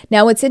video.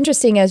 Now, what's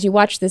interesting, as you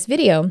watch this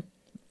video,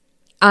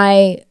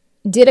 I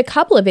did a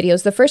couple of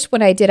videos. The first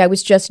one I did, I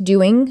was just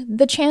doing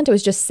the chant. I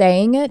was just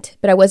saying it,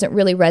 but I wasn't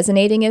really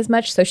resonating as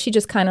much. So she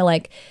just kind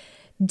of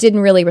didn't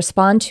really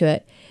respond to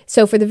it.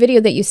 So for the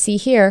video that you see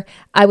here,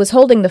 I was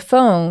holding the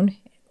phone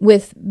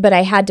but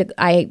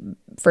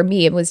for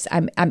me, it was,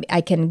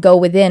 I can go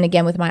within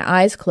again with my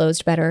eyes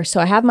closed better. So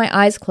I have my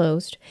eyes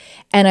closed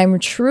and I'm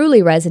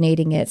truly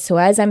resonating it. So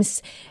as I'm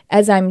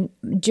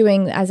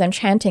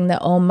chanting the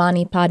Om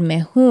Mani Padme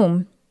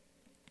Hum,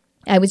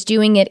 I was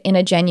doing it in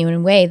a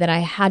genuine way that I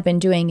had been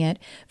doing it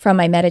from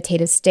my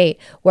meditative state,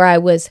 where I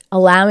was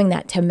allowing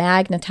that to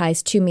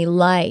magnetize to me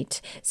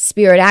light,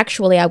 spirit.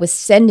 Actually, I was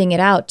sending it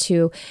out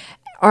to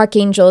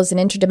archangels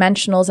and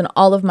interdimensionals and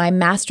all of my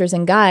masters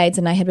and guides.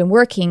 And I had been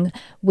working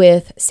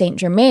with Saint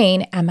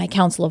Germain and my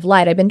Council of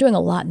Light. I've been doing a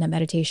lot in that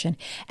meditation.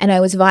 And I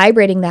was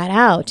vibrating that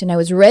out, and I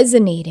was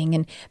resonating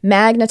and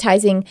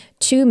magnetizing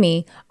to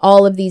me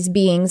all of these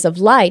beings of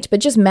light, but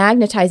just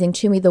magnetizing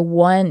to me the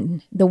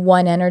one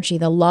energy,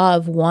 the law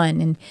of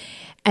one.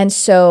 And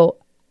so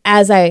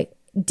as I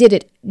did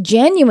it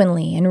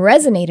genuinely and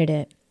resonated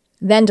it,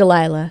 then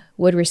Delilah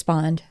would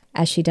respond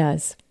as she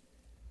does.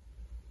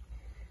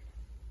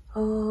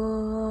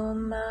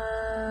 Om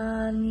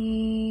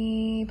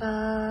Mani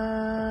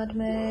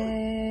Padme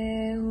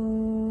Hum.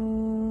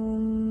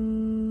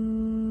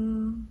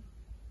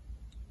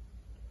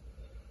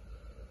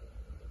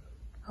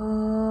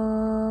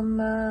 Om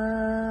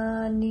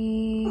Mani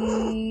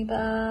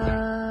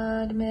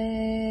Padme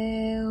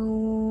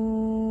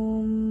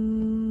Hum.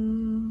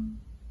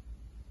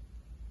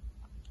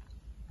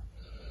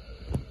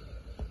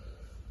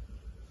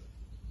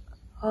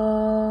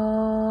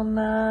 Om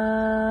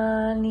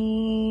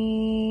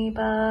Mani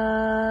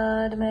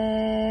Padme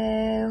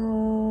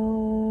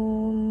Hum.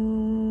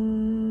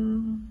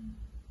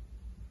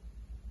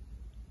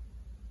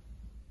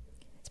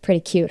 It's pretty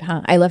cute,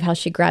 huh? I love how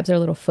she grabs her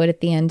little foot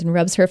at the end and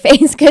rubs her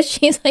face, because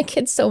she's like,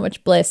 it's so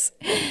much bliss.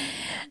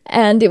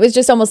 And it was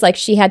just almost like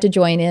she had to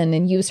join in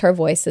and use her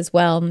voice as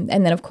well. And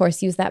then, of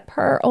course, use that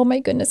purr. Oh my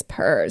goodness,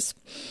 purrs.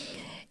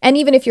 And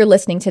even if you're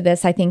listening to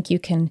this, I think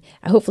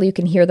hopefully you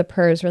can hear the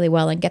purrs really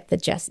well and get the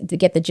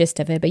gist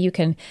of it. But you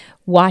can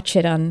watch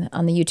it on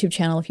the YouTube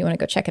channel if you want to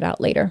go check it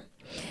out later.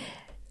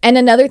 And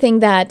another thing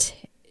that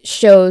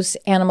shows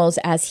animals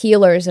as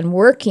healers and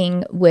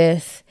working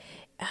with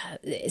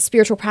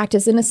spiritual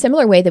practice in a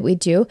similar way that we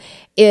do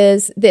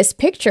is this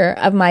picture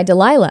of my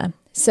Delilah.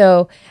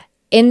 So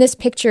in this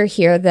picture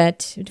here,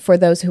 that for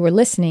those who were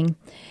listening,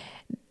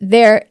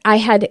 there I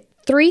had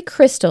three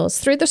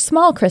the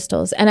small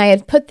crystals, and I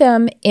had put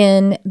them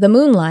in the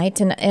moonlight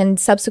and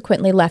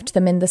subsequently left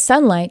them in the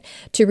sunlight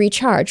to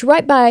recharge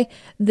right by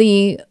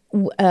the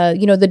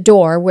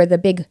door where the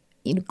big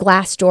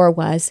glass door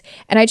was.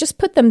 And I just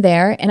put them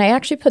there, and I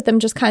actually put them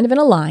just kind of in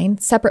a line,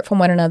 separate from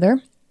one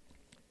another.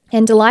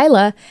 And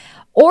Delilah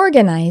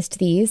organized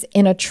these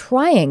in a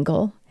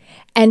triangle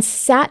and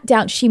sat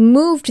down. She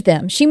moved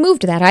them. She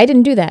moved that. I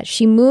didn't do that.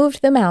 She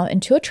moved them out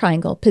into a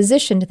triangle,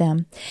 positioned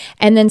them,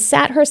 and then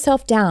sat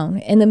herself down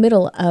in the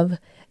middle of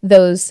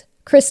those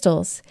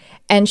crystals.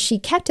 And she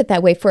kept it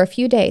that way for a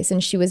few days,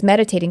 and she was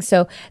meditating.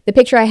 So the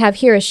picture I have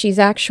here is she's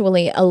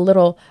actually a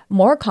little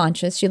more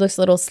conscious. She looks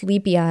a little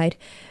sleepy-eyed,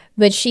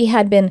 but she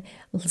had been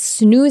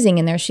snoozing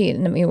in there.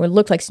 It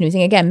looked like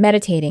snoozing, again,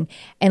 meditating,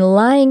 and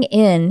lying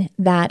in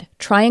that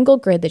triangle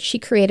grid that she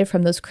created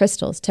from those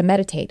crystals to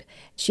meditate.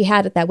 She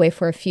had it that way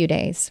for a few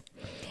days.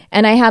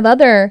 And I have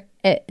other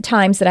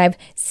times that I've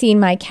seen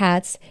my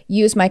cats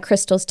use my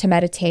crystals to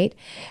meditate.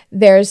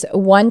 There's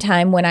one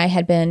time when I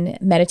had been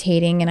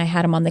meditating and I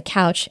had him on the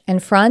couch,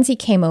 and Franzi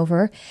came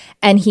over,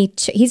 and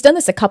he's done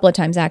this a couple of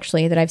times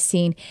actually that I've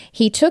seen.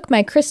 He took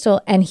my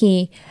crystal and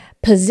he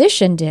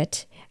positioned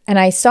it, and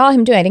I saw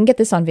him do it. I didn't get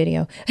this on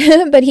video,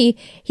 but he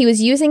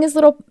was using his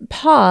little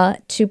paw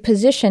to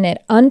position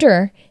it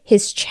under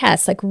his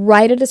chest, like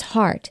right at his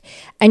heart.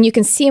 And you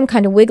can see him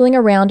kind of wiggling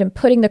around and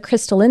putting the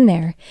crystal in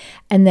there.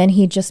 And then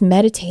he just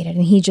meditated,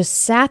 and he just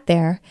sat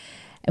there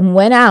and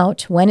went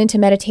into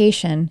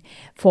meditation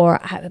for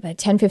about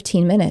 10,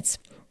 15 minutes.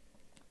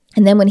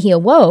 And then when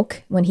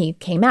he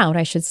came out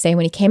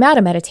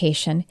of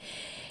meditation,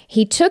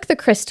 he took the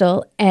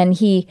crystal and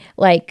he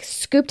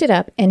scooped it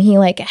up and he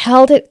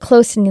held it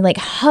close and he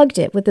hugged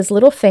it with his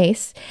little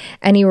face,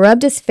 and he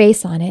rubbed his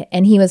face on it,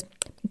 and he was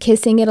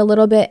kissing it a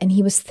little bit, and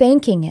he was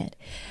thanking it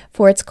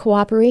for its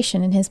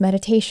cooperation in his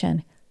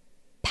meditation.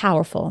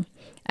 Powerful.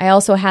 I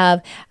also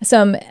have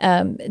some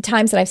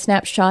times that I've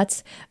snapped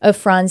shots of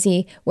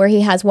Franzi where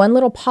he has one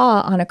little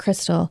paw on a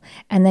crystal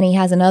and then he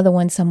has another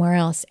one somewhere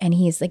else. And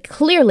he's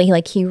clearly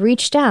he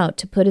reached out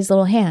to put his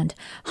little hand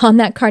on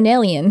that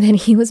carnelian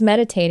that he was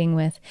meditating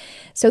with.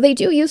 So they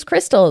do use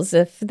crystals.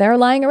 If they're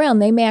lying around,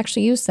 they may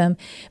actually use them.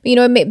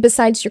 But,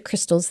 besides your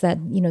crystals that,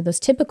 those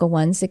typical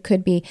ones, it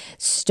could be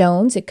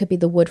stones, it could be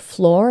the wood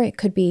floor, it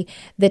could be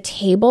the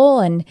table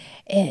and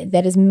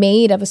that is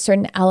made of a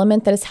certain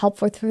element that is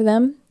helpful to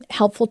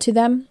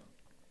them.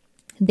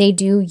 They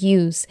do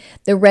use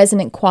the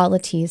resonant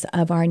qualities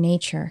of our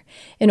nature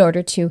in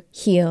order to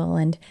heal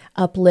and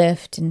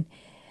uplift and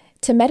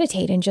to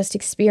meditate and just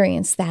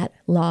experience that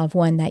law of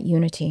one, that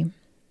unity.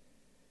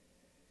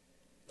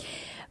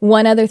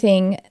 One other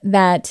thing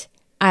that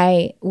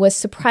I was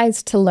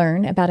surprised to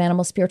learn about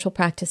animal spiritual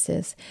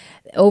practices,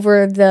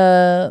 over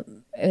the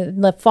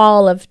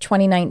fall of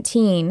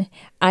 2019,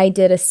 I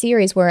did a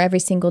series where every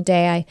single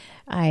day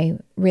I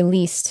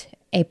released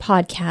a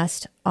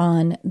podcast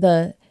on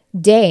the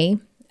day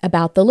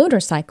about the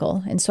lunar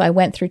cycle. And so I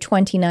went through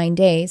 29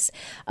 days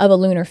of a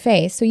lunar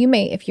phase. So you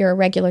may, if you're a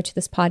regular to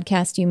this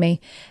podcast, you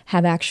may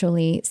have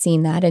actually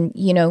seen that. And,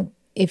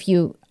 if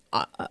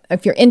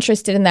you're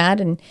interested in that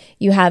and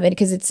you have it,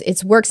 because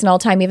it's works in all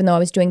time, even though I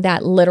was doing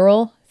that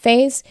literal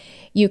phase,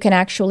 you can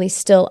actually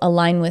still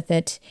align with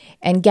it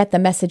and get the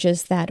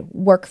messages that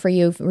work for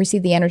you,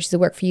 receive the energies that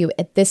work for you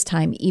at this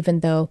time, even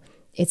though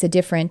it's a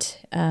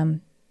different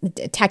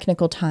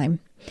technical time.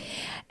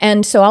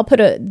 And so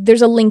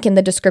there's a link in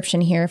the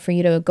description here for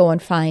you to go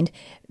and find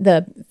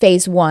the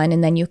phase 1,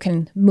 and then you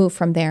can move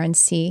from there and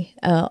see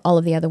all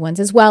of the other ones,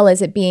 as well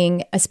as it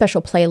being a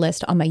special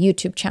playlist on my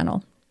YouTube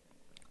channel.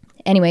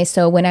 Anyway,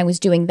 so when I was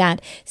doing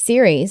that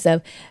series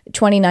of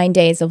 29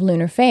 days of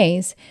lunar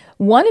phase,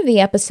 one of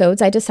the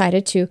episodes I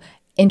decided to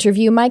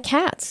interview my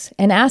cats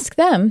and ask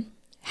them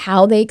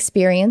how they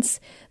experience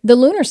the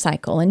lunar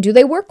cycle and do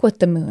they work with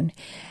the moon.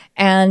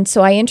 And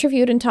so I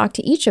interviewed and talked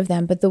to each of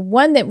them. But the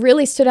one that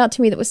really stood out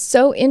to me that was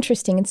so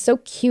interesting and so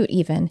cute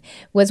even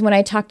was when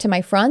I talked to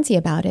my Franzi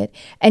about it.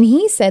 And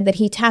he said that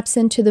he taps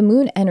into the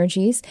moon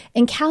energies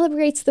and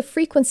calibrates the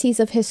frequencies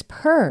of his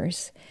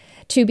purrs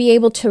to be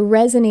able to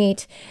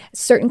resonate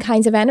certain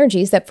kinds of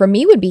energies that for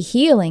me would be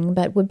healing,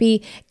 but would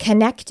be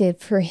connected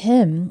for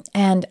him.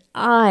 And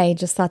I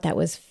just thought that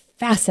was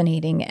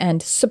fascinating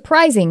and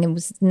surprising. It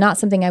was not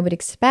something I would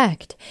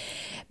expect,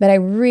 but I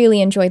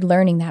really enjoyed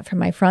learning that from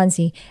my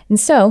Franzi. And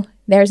so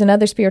there's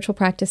another spiritual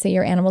practice that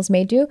your animals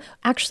may do,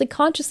 actually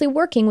consciously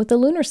working with the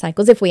lunar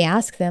cycles. If we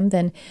ask them,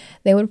 then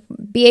they would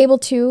be able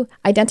to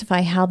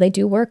identify how they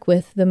do work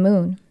with the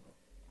moon.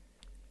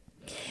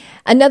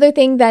 Another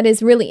thing that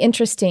is really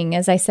interesting,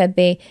 as I said,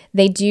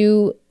 they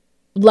do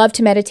love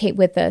to meditate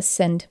with us,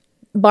 and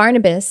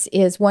Barnabas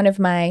is one of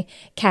my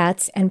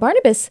cats, and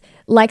Barnabas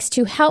likes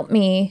to help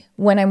me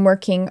when I'm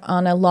working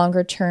on a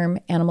longer-term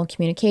animal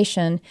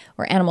communication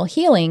or animal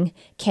healing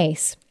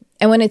case.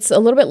 And when it's a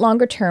little bit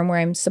longer term where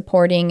I'm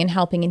supporting and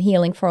helping and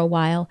healing for a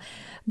while,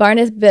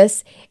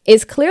 Barnabas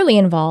is clearly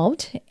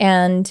involved,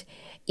 and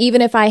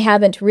even if I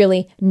haven't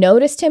really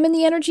noticed him in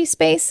the energy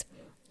space,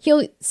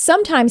 he'll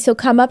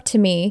come up to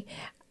me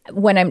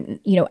when I'm,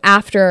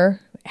 after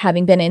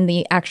having been in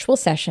the actual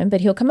session,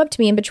 but he'll come up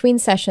to me in between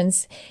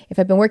sessions if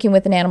I've been working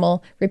with an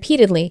animal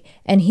repeatedly,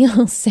 and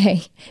he'll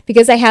say,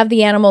 because I have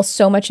the animal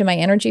so much in my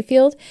energy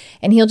field,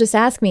 and he'll just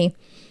ask me,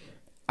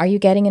 are you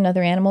getting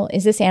another animal?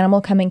 Is this animal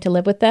coming to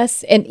live with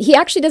us? And he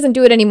actually doesn't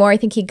do it anymore. I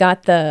think he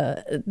got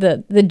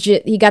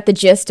he got the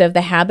gist of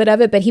the habit of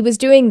it, but he was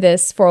doing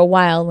this for a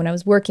while when I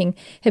was working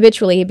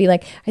habitually. He'd be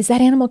like, is that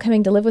animal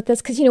coming to live with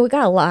us? Because, we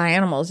got a lot of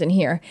animals in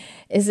here.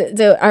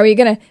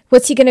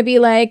 What's he going to be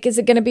like? Is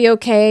it going to be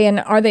okay? And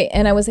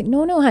I was like,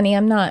 no, honey,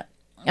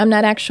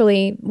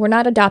 we're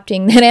not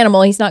adopting that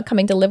animal. He's not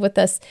coming to live with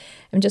us.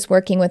 I'm just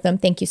working with him.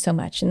 Thank you so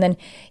much. And then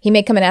he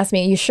may come and ask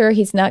me, are you sure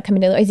is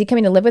he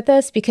coming to live with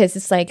us? Because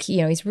it's like,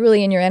 he's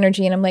really in your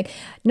energy. And I'm like,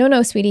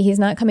 no, sweetie, he's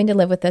not coming to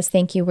live with us.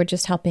 Thank you. We're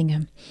just helping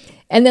him.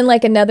 And then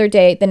like the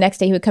next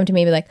day he would come to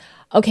me and be like,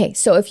 okay,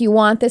 so if you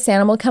want this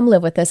animal to come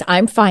live with us,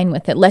 I'm fine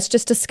with it. Let's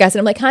just discuss it.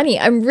 I'm like, honey,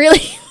 I'm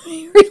really,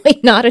 really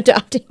not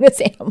adopting this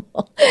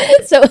animal.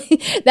 So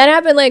that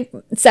happened like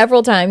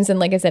several times. And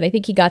like I said, I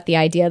think he got the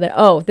idea that,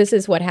 oh, this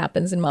is what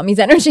happens in mommy's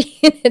energy.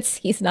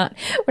 We're not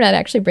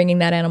actually bringing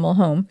that animal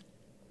home.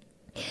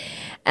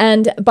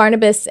 And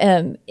Barnabas,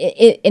 in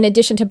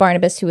addition to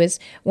Barnabas, who is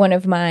one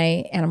of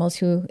my animals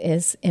who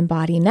is in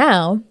body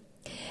now,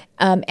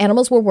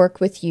 animals will work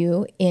with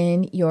you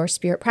in your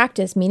spirit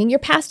practice, meaning your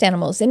past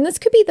animals. And this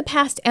could be the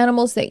past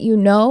animals that you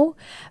know,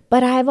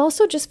 but I've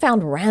also just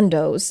found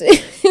randos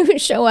who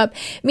show up,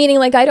 meaning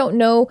like I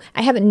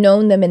haven't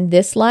known them in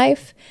this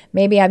life.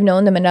 Maybe I've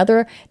known them in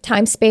other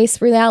time,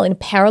 space, in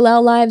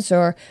parallel lives,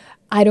 or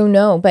I don't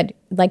know. But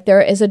like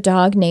there is a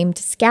dog named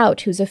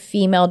Scout who's a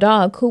female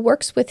dog who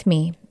works with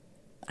me.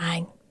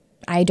 I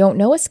don't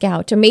know a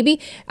Scout, or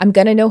maybe I'm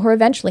going to know her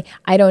eventually.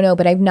 I don't know,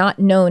 but I've not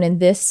known in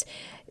this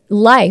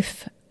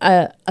life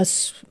a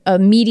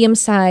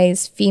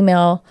medium-sized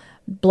female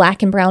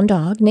black and brown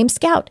dog named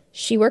Scout.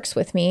 She works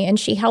with me and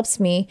she helps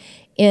me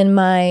in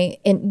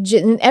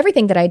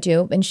everything that I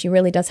do, and she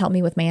really does help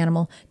me with my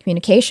animal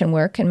communication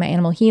work and my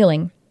animal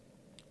healing.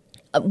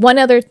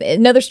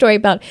 Another story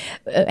about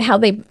how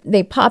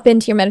they pop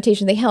into your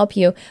meditation. They help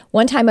you.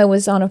 One time I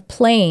was on a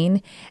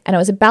plane and I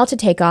was about to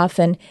take off,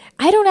 and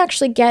I don't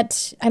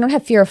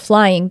have fear of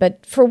flying,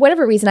 but for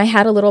whatever reason, I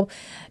had a little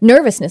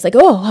nervousness, like,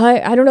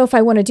 I don't know if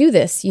I want to do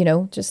this,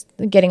 just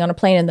getting on a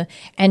plane and the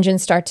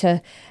engines start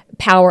to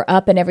power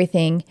up and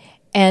everything.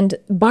 And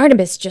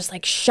Barnabas just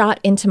like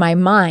shot into my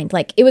mind.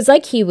 Like it was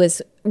like he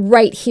was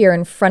right here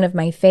in front of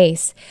my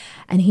face,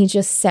 and he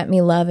just sent me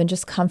love and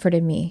just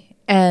comforted me.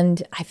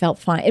 And I felt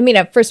fine. I mean,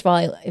 first of all,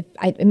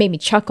 it made me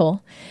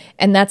chuckle,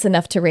 and that's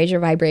enough to raise your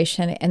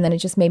vibration. And then it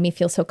just made me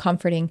feel so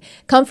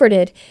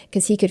comforted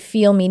because he could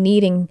feel me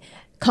needing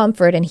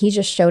comfort, and he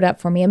just showed up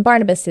for me. And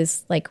Barnabas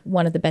is like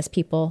one of the best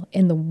people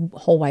in the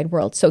whole wide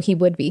world, so he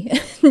would be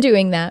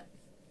doing that.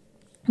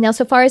 Now,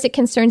 so far as it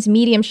concerns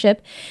mediumship,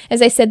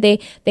 as I said, they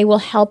will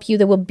help you.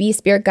 They will be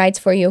spirit guides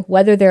for you,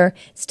 whether they're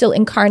still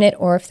incarnate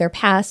or if they're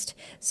past.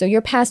 So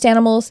your past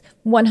animals,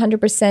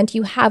 100%,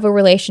 you have a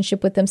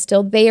relationship with them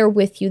still. They are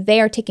with you.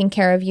 They are taking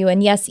care of you.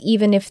 And yes,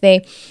 even if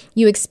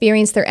you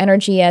experience their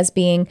energy as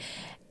being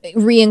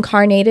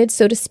reincarnated,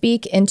 so to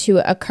speak,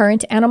 into a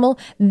current animal,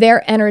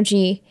 their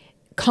energy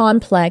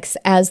complex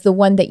as the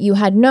one that you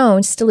had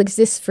known still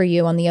exists for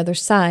you on the other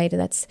side.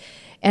 That's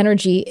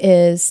energy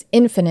is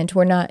infinite.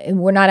 You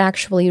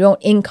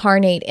don't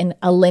incarnate in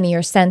a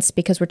linear sense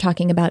because we're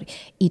talking about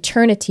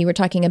eternity. We're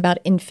talking about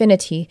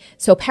infinity.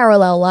 So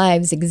parallel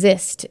lives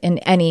exist in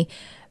any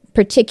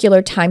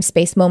particular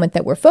time-space moment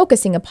that we're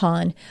focusing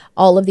upon.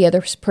 All of the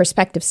other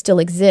perspectives still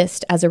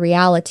exist as a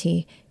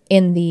reality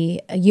in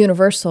the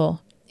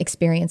universal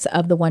experience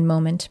of the one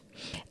moment.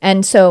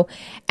 And so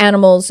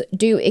animals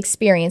do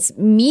experience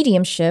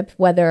mediumship,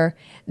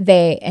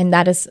 and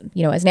that is,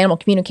 as an animal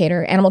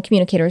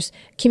communicators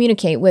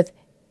communicate with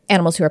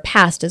animals who are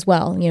past as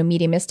well,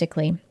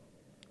 mediumistically.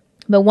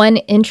 But one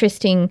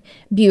interesting,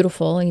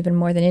 beautiful, even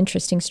more than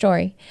interesting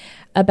story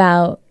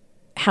about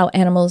how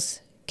animals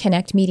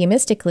connect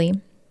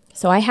mediumistically.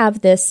 So I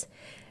have this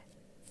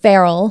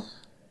feral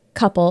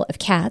couple of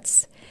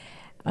cats.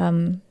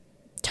 Tom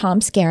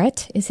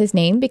Skerritt is his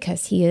name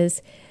because he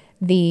is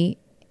the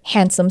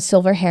handsome,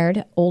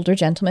 silver-haired, older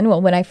gentleman. Well,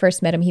 when I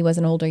first met him, he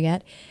wasn't older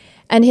yet.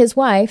 And his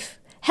wife,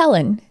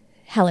 Helen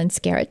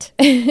Skerritt.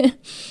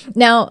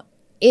 Now,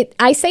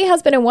 I say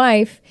husband and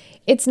wife,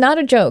 it's not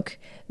a joke.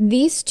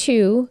 These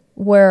two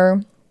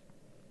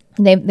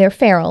they're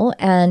feral,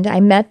 and I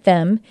met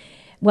them.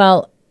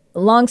 Well,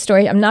 long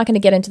story, I'm not going to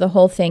get into the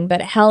whole thing,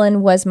 but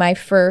Helen was my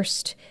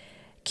first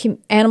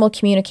animal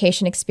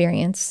communication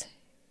experience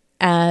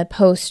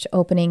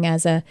post-opening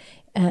as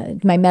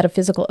my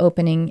metaphysical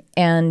opening,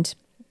 and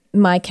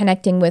my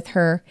connecting with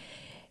her.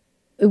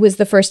 It was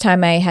the first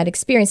time I had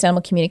experienced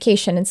animal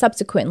communication, and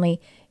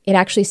subsequently it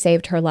actually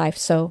saved her life.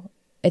 So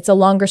it's a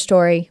longer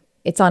story.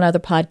 It's on other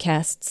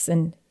podcasts,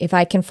 and if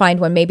I can find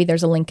one, maybe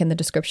there's a link in the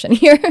description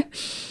here.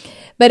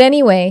 But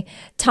anyway,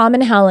 Tom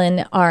and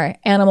Helen are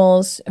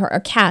animals or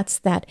cats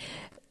that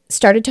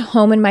started to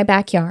home in my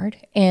backyard,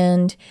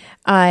 and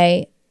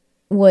I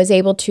was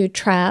able to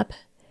trap,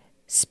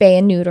 spay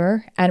and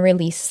neuter, and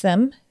release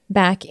them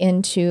back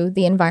into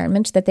the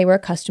environment that they were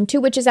accustomed to,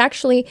 which is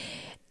actually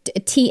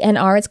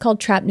TNR, it's called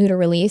trap, neuter,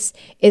 release,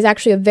 is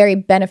actually a very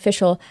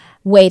beneficial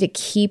way to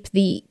keep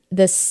the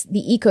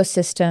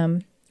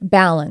ecosystem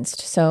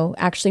balanced. So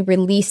actually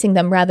releasing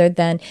them rather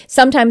than,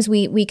 sometimes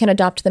we can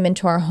adopt them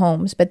into our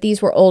homes, but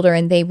these were older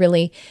and they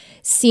really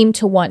seemed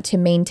to want to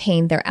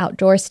maintain their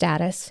outdoor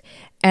status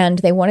and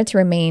they wanted to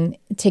remain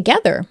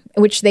together,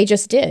 which they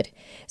just did.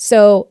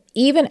 So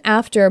even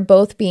after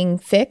both being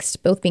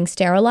fixed, both being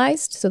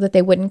sterilized so that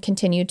they wouldn't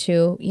continue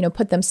to,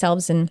 put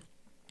themselves in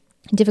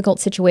difficult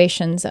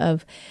situations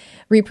of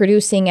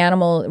reproducing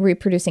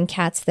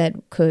cats that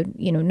could,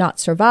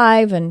 not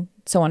survive and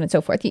so on and so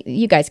forth.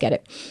 You guys get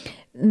it.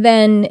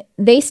 Then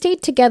they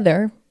stayed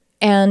together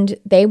and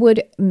they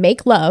would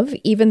make love,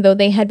 even though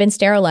they had been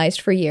sterilized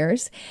for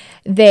years.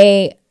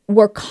 They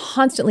were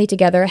constantly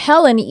together.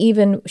 Helen,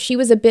 even, she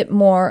was a bit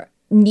more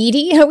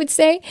needy, I would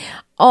say,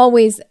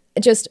 always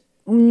just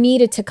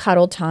needed to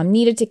cuddle Tom,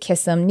 needed to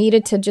kiss him,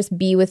 needed to just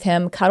be with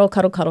him, cuddle,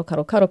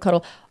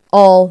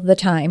 all the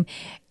time.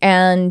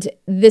 And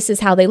this is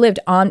how they lived.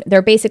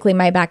 They're basically,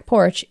 my back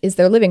porch is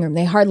their living room.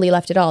 They hardly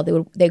left at all.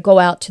 They go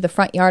out to the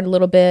front yard a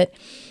little bit.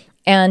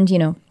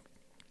 And,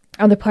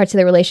 other parts of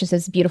their relationship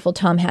is beautiful.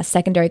 Tom has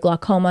secondary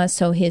glaucoma,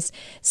 so his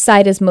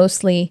sight is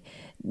mostly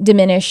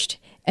diminished.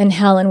 And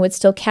Helen would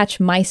still catch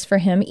mice for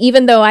him.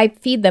 Even though I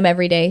feed them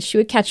every day, she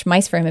would catch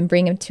mice for him and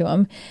bring them to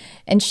him.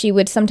 And she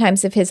would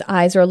sometimes, if his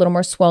eyes are a little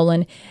more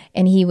swollen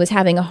and he was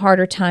having a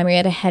harder time or he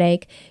had a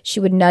headache, she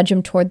would nudge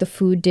him toward the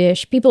food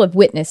dish. People have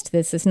witnessed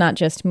this. It's not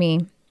just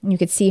me. You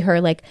could see her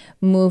like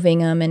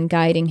moving him and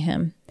guiding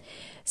him.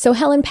 So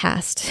Helen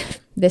passed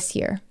this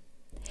year.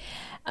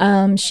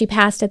 She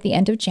passed at the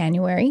end of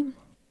January.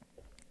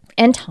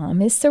 And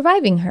Tom is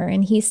surviving her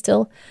and he's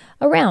still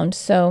around.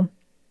 So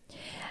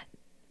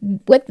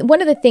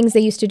one of the things they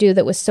used to do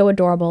that was so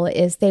adorable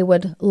is they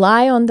would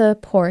lie on the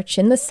porch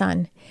in the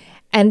sun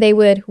and they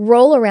would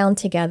roll around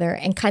together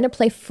and kind of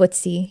play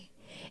footsie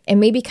and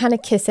maybe kind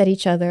of kiss at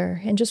each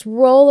other and just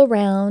roll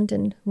around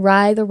and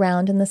writhe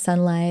around in the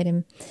sunlight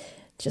and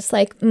just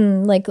like a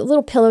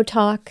little pillow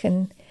talk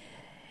and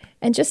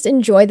just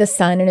enjoy the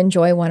sun and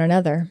enjoy one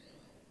another.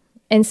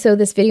 And so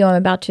this video I'm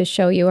about to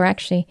show you, or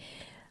actually,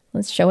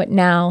 let's show it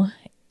now.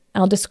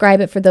 I'll describe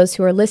it for those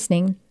who are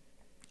listening,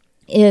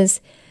 is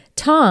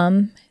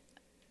Tom,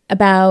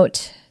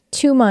 about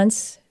 2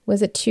 months,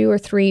 was it 2 or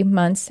 3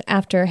 months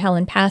after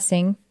Helen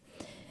passing?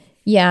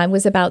 Yeah, it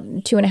was about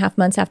 2.5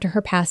 months after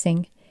her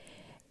passing.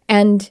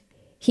 And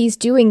he's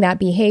doing that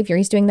behavior.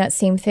 He's doing that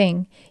same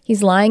thing.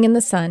 He's lying in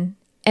the sun,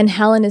 and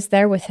Helen is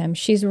there with him.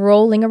 She's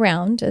rolling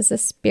around as a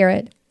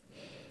spirit,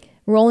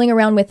 rolling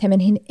around with him.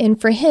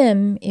 And for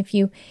him,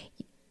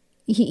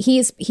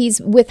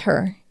 he's with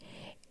her,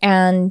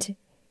 and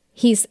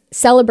he's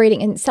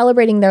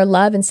celebrating their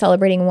love and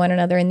celebrating one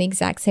another in the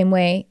exact same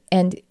way.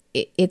 And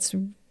it's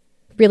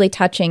really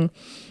touching.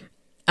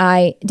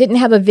 I didn't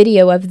have a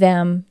video of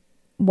them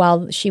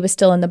while she was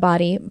still in the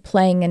body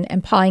playing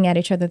and pawing at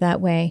each other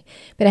that way.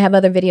 But I have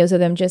other videos of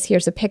them. Just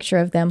here's a picture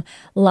of them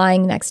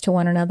lying next to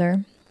one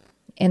another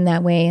in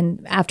that way.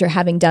 And after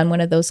having done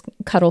one of those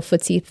cuddle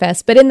footsie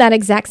fests, but in that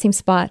exact same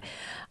spot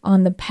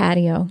on the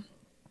patio.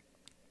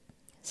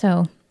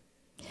 So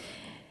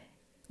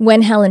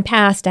when Helen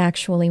passed,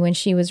 actually, when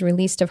she was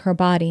released of her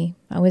body,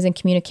 I was in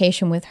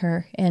communication with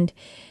her, and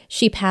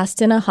she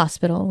passed in a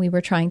hospital. We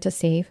were trying to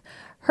save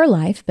her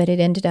life, but it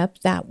ended up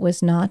that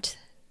was not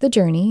the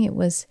journey. It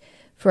was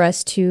for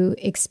us to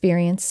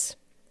experience,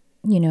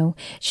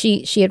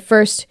 she at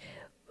first,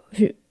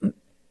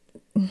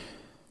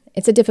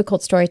 it's a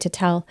difficult story to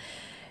tell.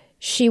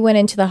 She went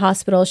into the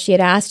hospital. She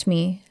had asked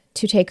me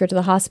to take her to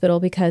the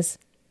hospital because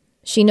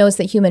she knows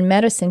that human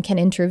medicine can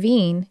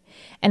intervene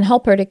and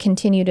help her to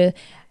continue to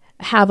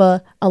have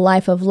a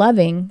life of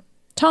loving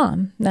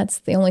Tom. That's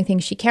the only thing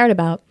she cared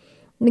about,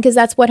 because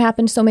that's what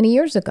happened so many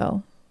years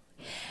ago.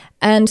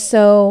 And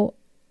so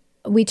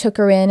we took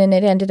her in, and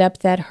it ended up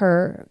that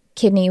her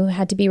kidney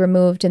had to be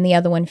removed and the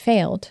other one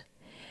failed.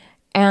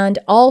 And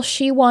all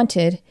she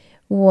wanted,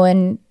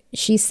 when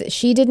she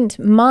didn't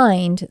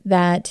mind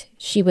that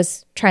she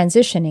was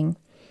transitioning,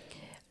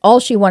 all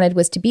she wanted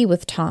was to be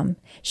with Tom.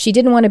 She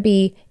didn't want to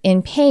be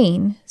in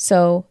pain,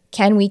 so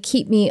can we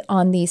keep me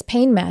on these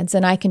pain meds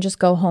and I can just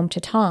go home to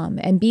Tom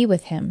and be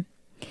with him?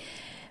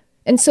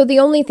 And so the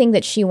only thing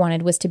that she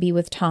wanted was to be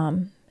with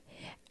Tom.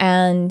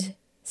 And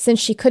since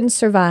she couldn't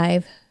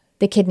survive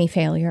the kidney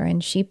failure,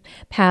 and she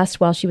passed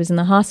while she was in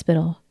the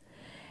hospital,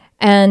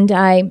 and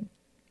I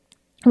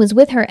was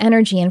with her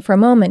energy, and for a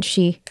moment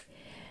she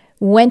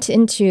went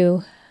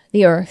into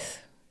the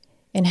earth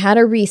and had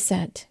a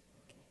reset.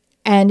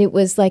 And it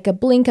was like a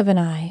blink of an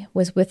eye,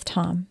 was with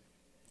Tom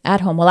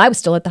at home. Well, I was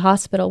still at the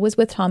hospital, was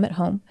with Tom at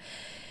home.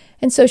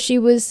 And so she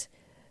was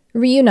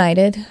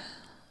reunited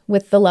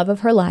with the love of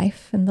her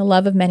life and the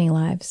love of many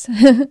lives.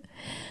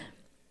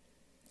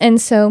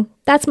 And so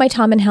that's my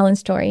Tom and Helen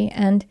story.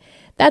 And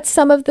that's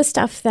some of the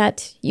stuff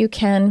that you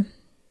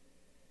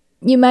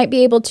might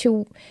be able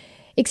to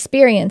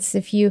experience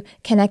if you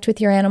connect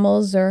with your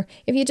animals, or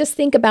if you just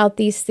think about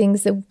these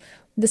things that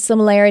the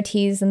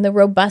similarities and the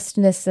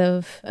robustness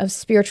of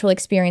spiritual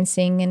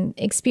experiencing and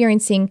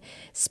experiencing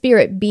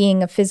spirit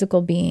being a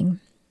physical being.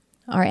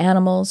 Our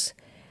animals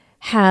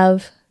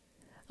have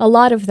a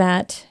lot of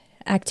that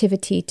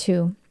activity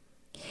too.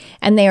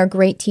 And they are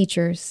great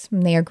teachers,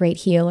 and they are great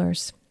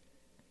healers.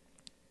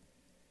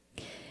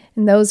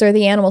 And those are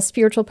the animal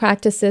spiritual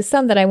practices,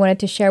 some that I wanted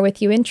to share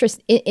with you.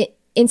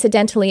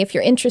 Incidentally, if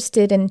you're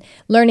interested in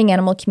learning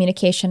animal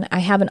communication, I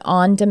have an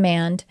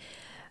on-demand,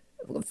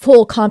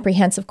 full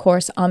comprehensive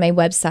course on my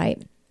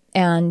website.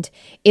 And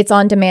it's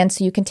on demand,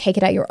 so you can take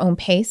it at your own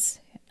pace.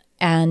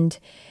 And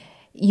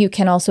you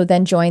can also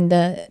then join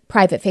the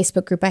private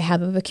Facebook group I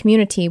have of a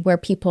community where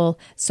people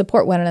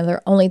support one another,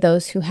 only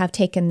those who have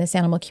taken this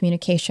animal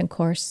communication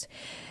course.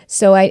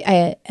 So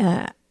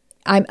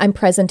I'm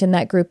present in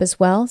that group as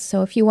well.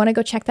 So if you want to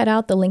go check that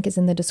out, the link is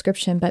in the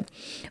description. But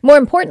more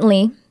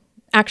importantly,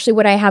 actually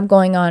what I have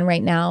going on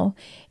right now,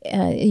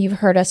 you've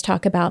heard us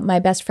talk about my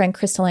best friend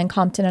Crystal Ann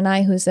Compton and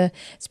I, who's a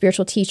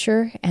spiritual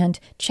teacher and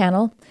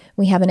channel.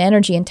 We have an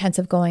energy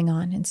intensive going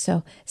on. And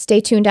so stay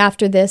tuned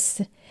after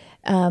this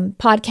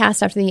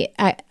podcast, after the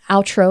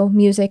outro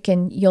music,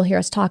 and you'll hear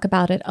us talk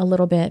about it a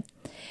little bit.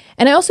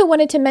 And I also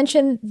wanted to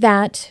mention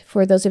that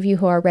for those of you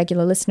who are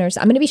regular listeners,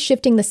 I'm going to be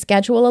shifting the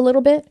schedule a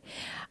little bit.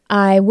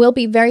 I will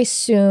be very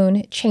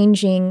soon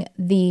changing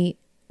the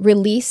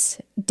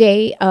release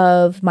day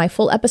of my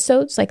full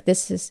episodes. Like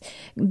this has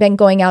been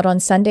going out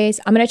on Sundays.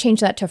 I'm going to change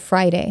that to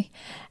Friday.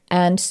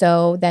 And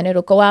so then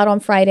it'll go out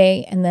on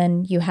Friday, and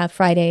then you have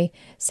Friday,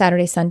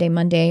 Saturday, Sunday,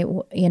 Monday,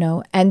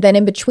 and then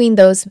in between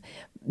those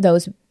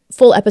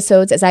full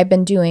episodes, as I've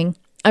been doing,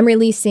 I'm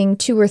releasing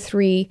 2 or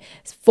 3,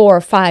 4 or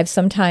 5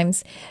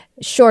 sometimes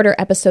shorter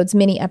episodes,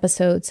 mini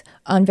episodes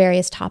on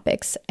various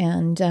topics.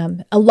 And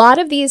a lot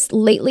of these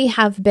lately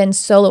have been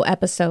solo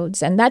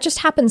episodes, and that just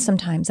happens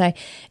sometimes. I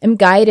am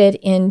guided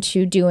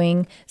into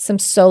doing some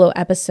solo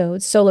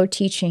episodes, solo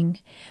teaching,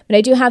 but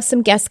I do have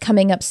some guests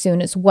coming up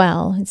soon as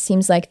well. It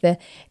seems like the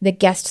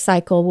guest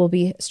cycle will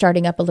be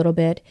starting up a little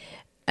bit.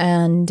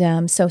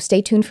 And so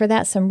stay tuned for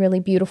that. Some really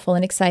beautiful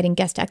and exciting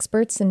guest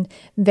experts in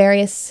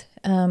various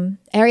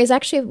areas.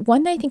 Actually,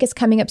 one that I think is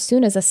coming up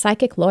soon is a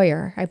psychic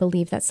lawyer. I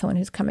believe that's someone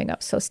who's coming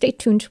up. So stay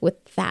tuned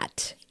with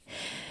that.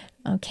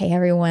 Okay,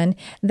 everyone.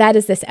 That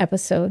is this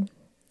episode.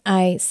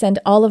 I send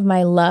all of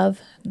my love,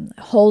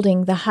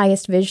 holding the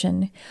highest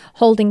vision,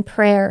 holding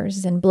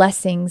prayers and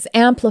blessings,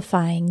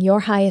 amplifying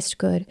your highest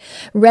good,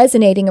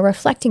 resonating and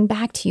reflecting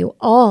back to you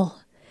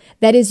all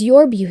that is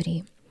your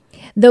beauty.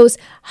 Those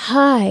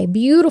high,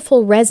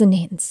 beautiful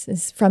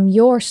resonances from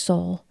your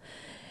soul,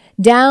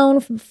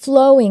 down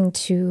flowing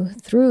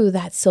through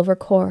that silver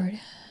cord,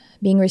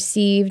 being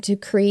received to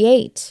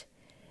create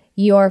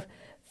your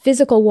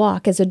physical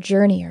walk as a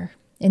journeyer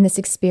in this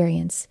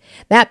experience,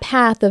 that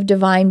path of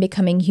divine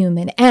becoming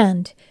human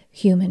and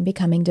human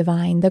becoming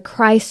divine, the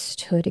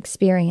Christhood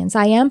experience.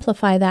 I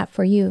amplify that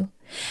for you.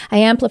 I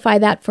amplify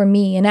that for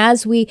me. And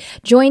as we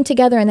join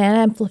together in that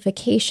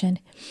amplification,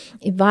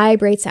 it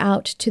vibrates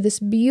out to this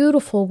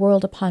beautiful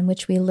world upon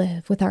which we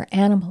live, with our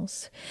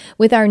animals,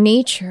 with our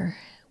nature,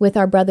 with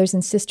our brothers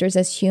and sisters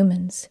as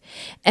humans,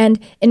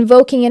 and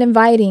invoking and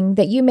inviting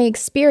that you may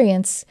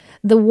experience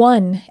the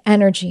one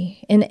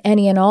energy in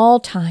any and all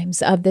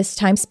times of this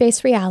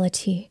time-space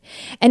reality,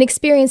 and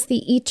experience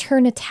the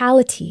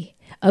eternality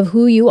of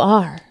who you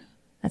are.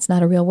 That's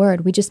not a real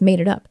word. We just made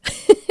it up.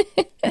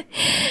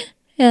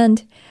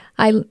 And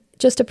I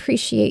just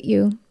appreciate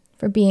you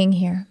for being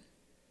here.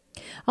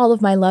 All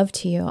of my love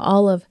to you,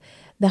 all of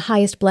the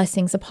highest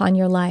blessings upon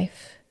your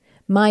life,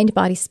 mind,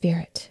 body,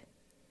 spirit.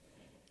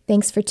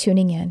 Thanks for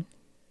tuning in.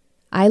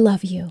 I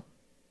love you,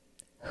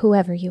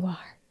 whoever you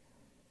are.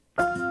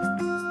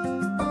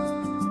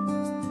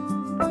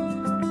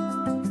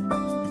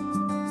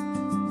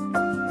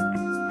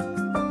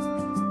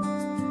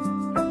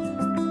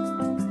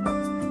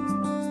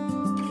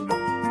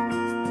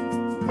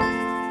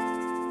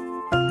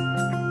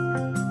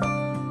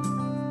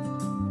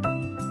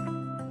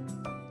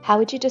 How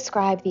would you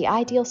describe the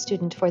ideal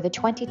student for the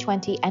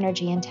 2020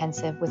 Energy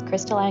Intensive with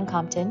Crystal Ann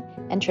Compton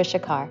and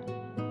Trisha Carr?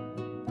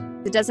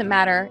 It doesn't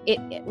matter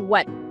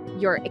what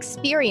your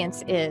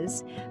experience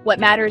is. What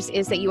matters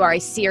is that you are a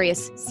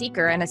serious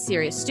seeker and a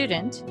serious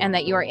student, and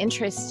that you are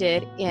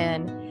interested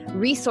in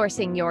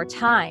resourcing your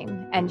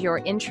time and your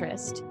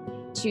interest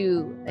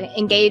to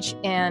engage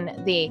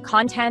in the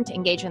content,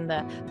 engage in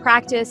the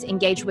practice,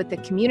 engage with the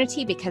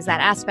community, because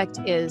that aspect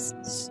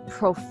is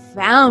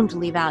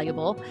profoundly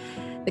valuable.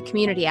 The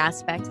community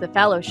aspect, the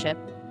fellowship,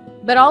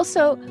 but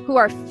also who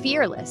are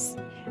fearless.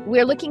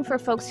 We're looking for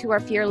folks who are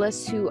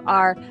fearless, who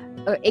are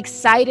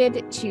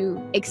excited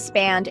to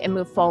expand and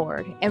move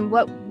forward. And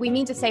what we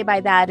mean to say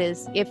by that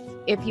is if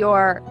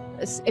you're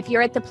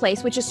at the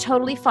place, which is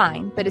totally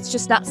fine, but it's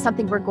just not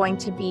something we're going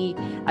to be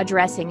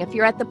addressing. If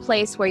you're at the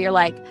place where you're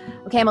like,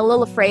 okay, I'm a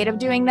little afraid of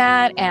doing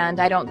that,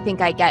 and I don't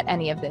think I get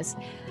any of this.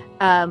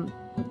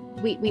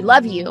 we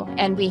love you,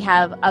 and we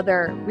have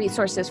other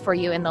resources for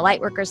you in the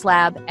Lightworkers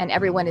Lab, and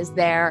everyone is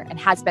there and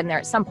has been there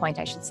at some point,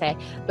 I should say.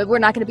 But we're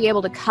not going to be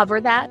able to cover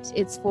that.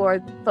 It's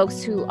for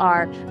folks who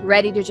are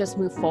ready to just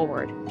move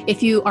forward.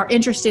 If you are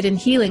interested in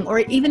healing, or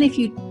even if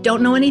you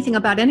don't know anything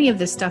about any of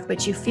this stuff,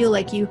 but you feel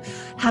like you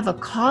have a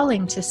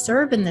calling to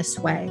serve in this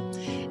way,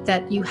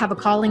 that you have a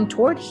calling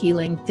toward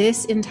healing,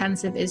 this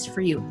intensive is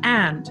for you.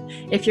 And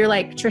if you're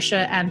like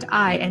Trisha and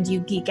I, and you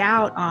geek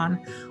out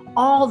on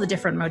all the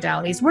different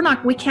modalities,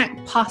 we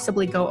can't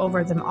possibly go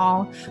over them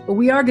all, but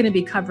we are going to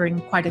be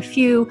covering quite a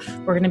few.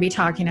 We're going to be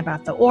talking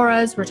about the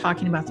auras. We're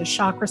talking about the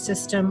chakra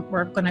system.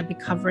 We're going to be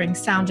covering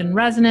sound and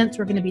resonance.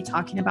 We're going to be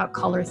talking about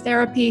color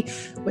therapy,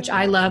 which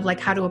I love, like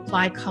how to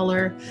apply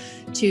color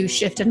to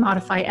shift and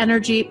modify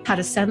energy, how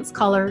to sense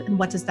color, and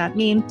what does that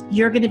mean.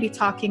 You're going to be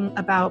talking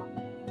about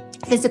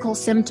physical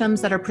symptoms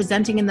that are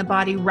presenting in the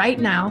body right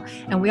now,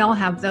 and we all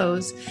have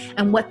those,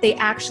 and what they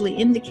actually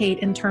indicate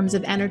in terms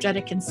of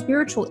energetic and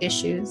spiritual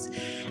issues.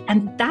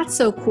 And that's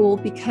so cool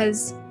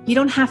because you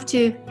don't have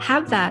to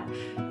have that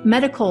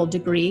medical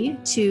degree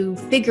to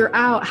figure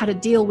out how to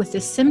deal with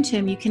this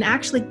symptom. You can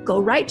actually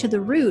go right to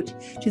the root,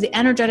 to the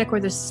energetic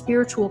or the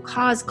spiritual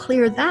cause,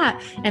 clear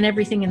that, and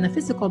everything in the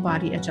physical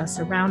body adjusts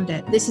around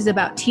it. This is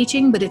about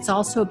teaching, but it's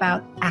also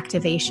about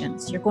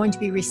activations. You're going to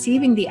be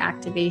receiving the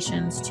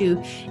activations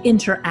to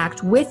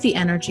interact with the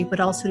energy,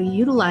 but also to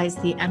utilize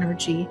the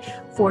energy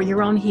for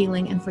your own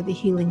healing and for the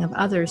healing of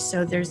others.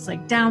 So there's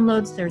like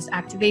downloads, there's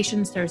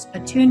activations, there's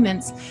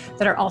attunements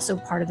that are also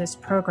part of this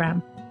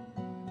program.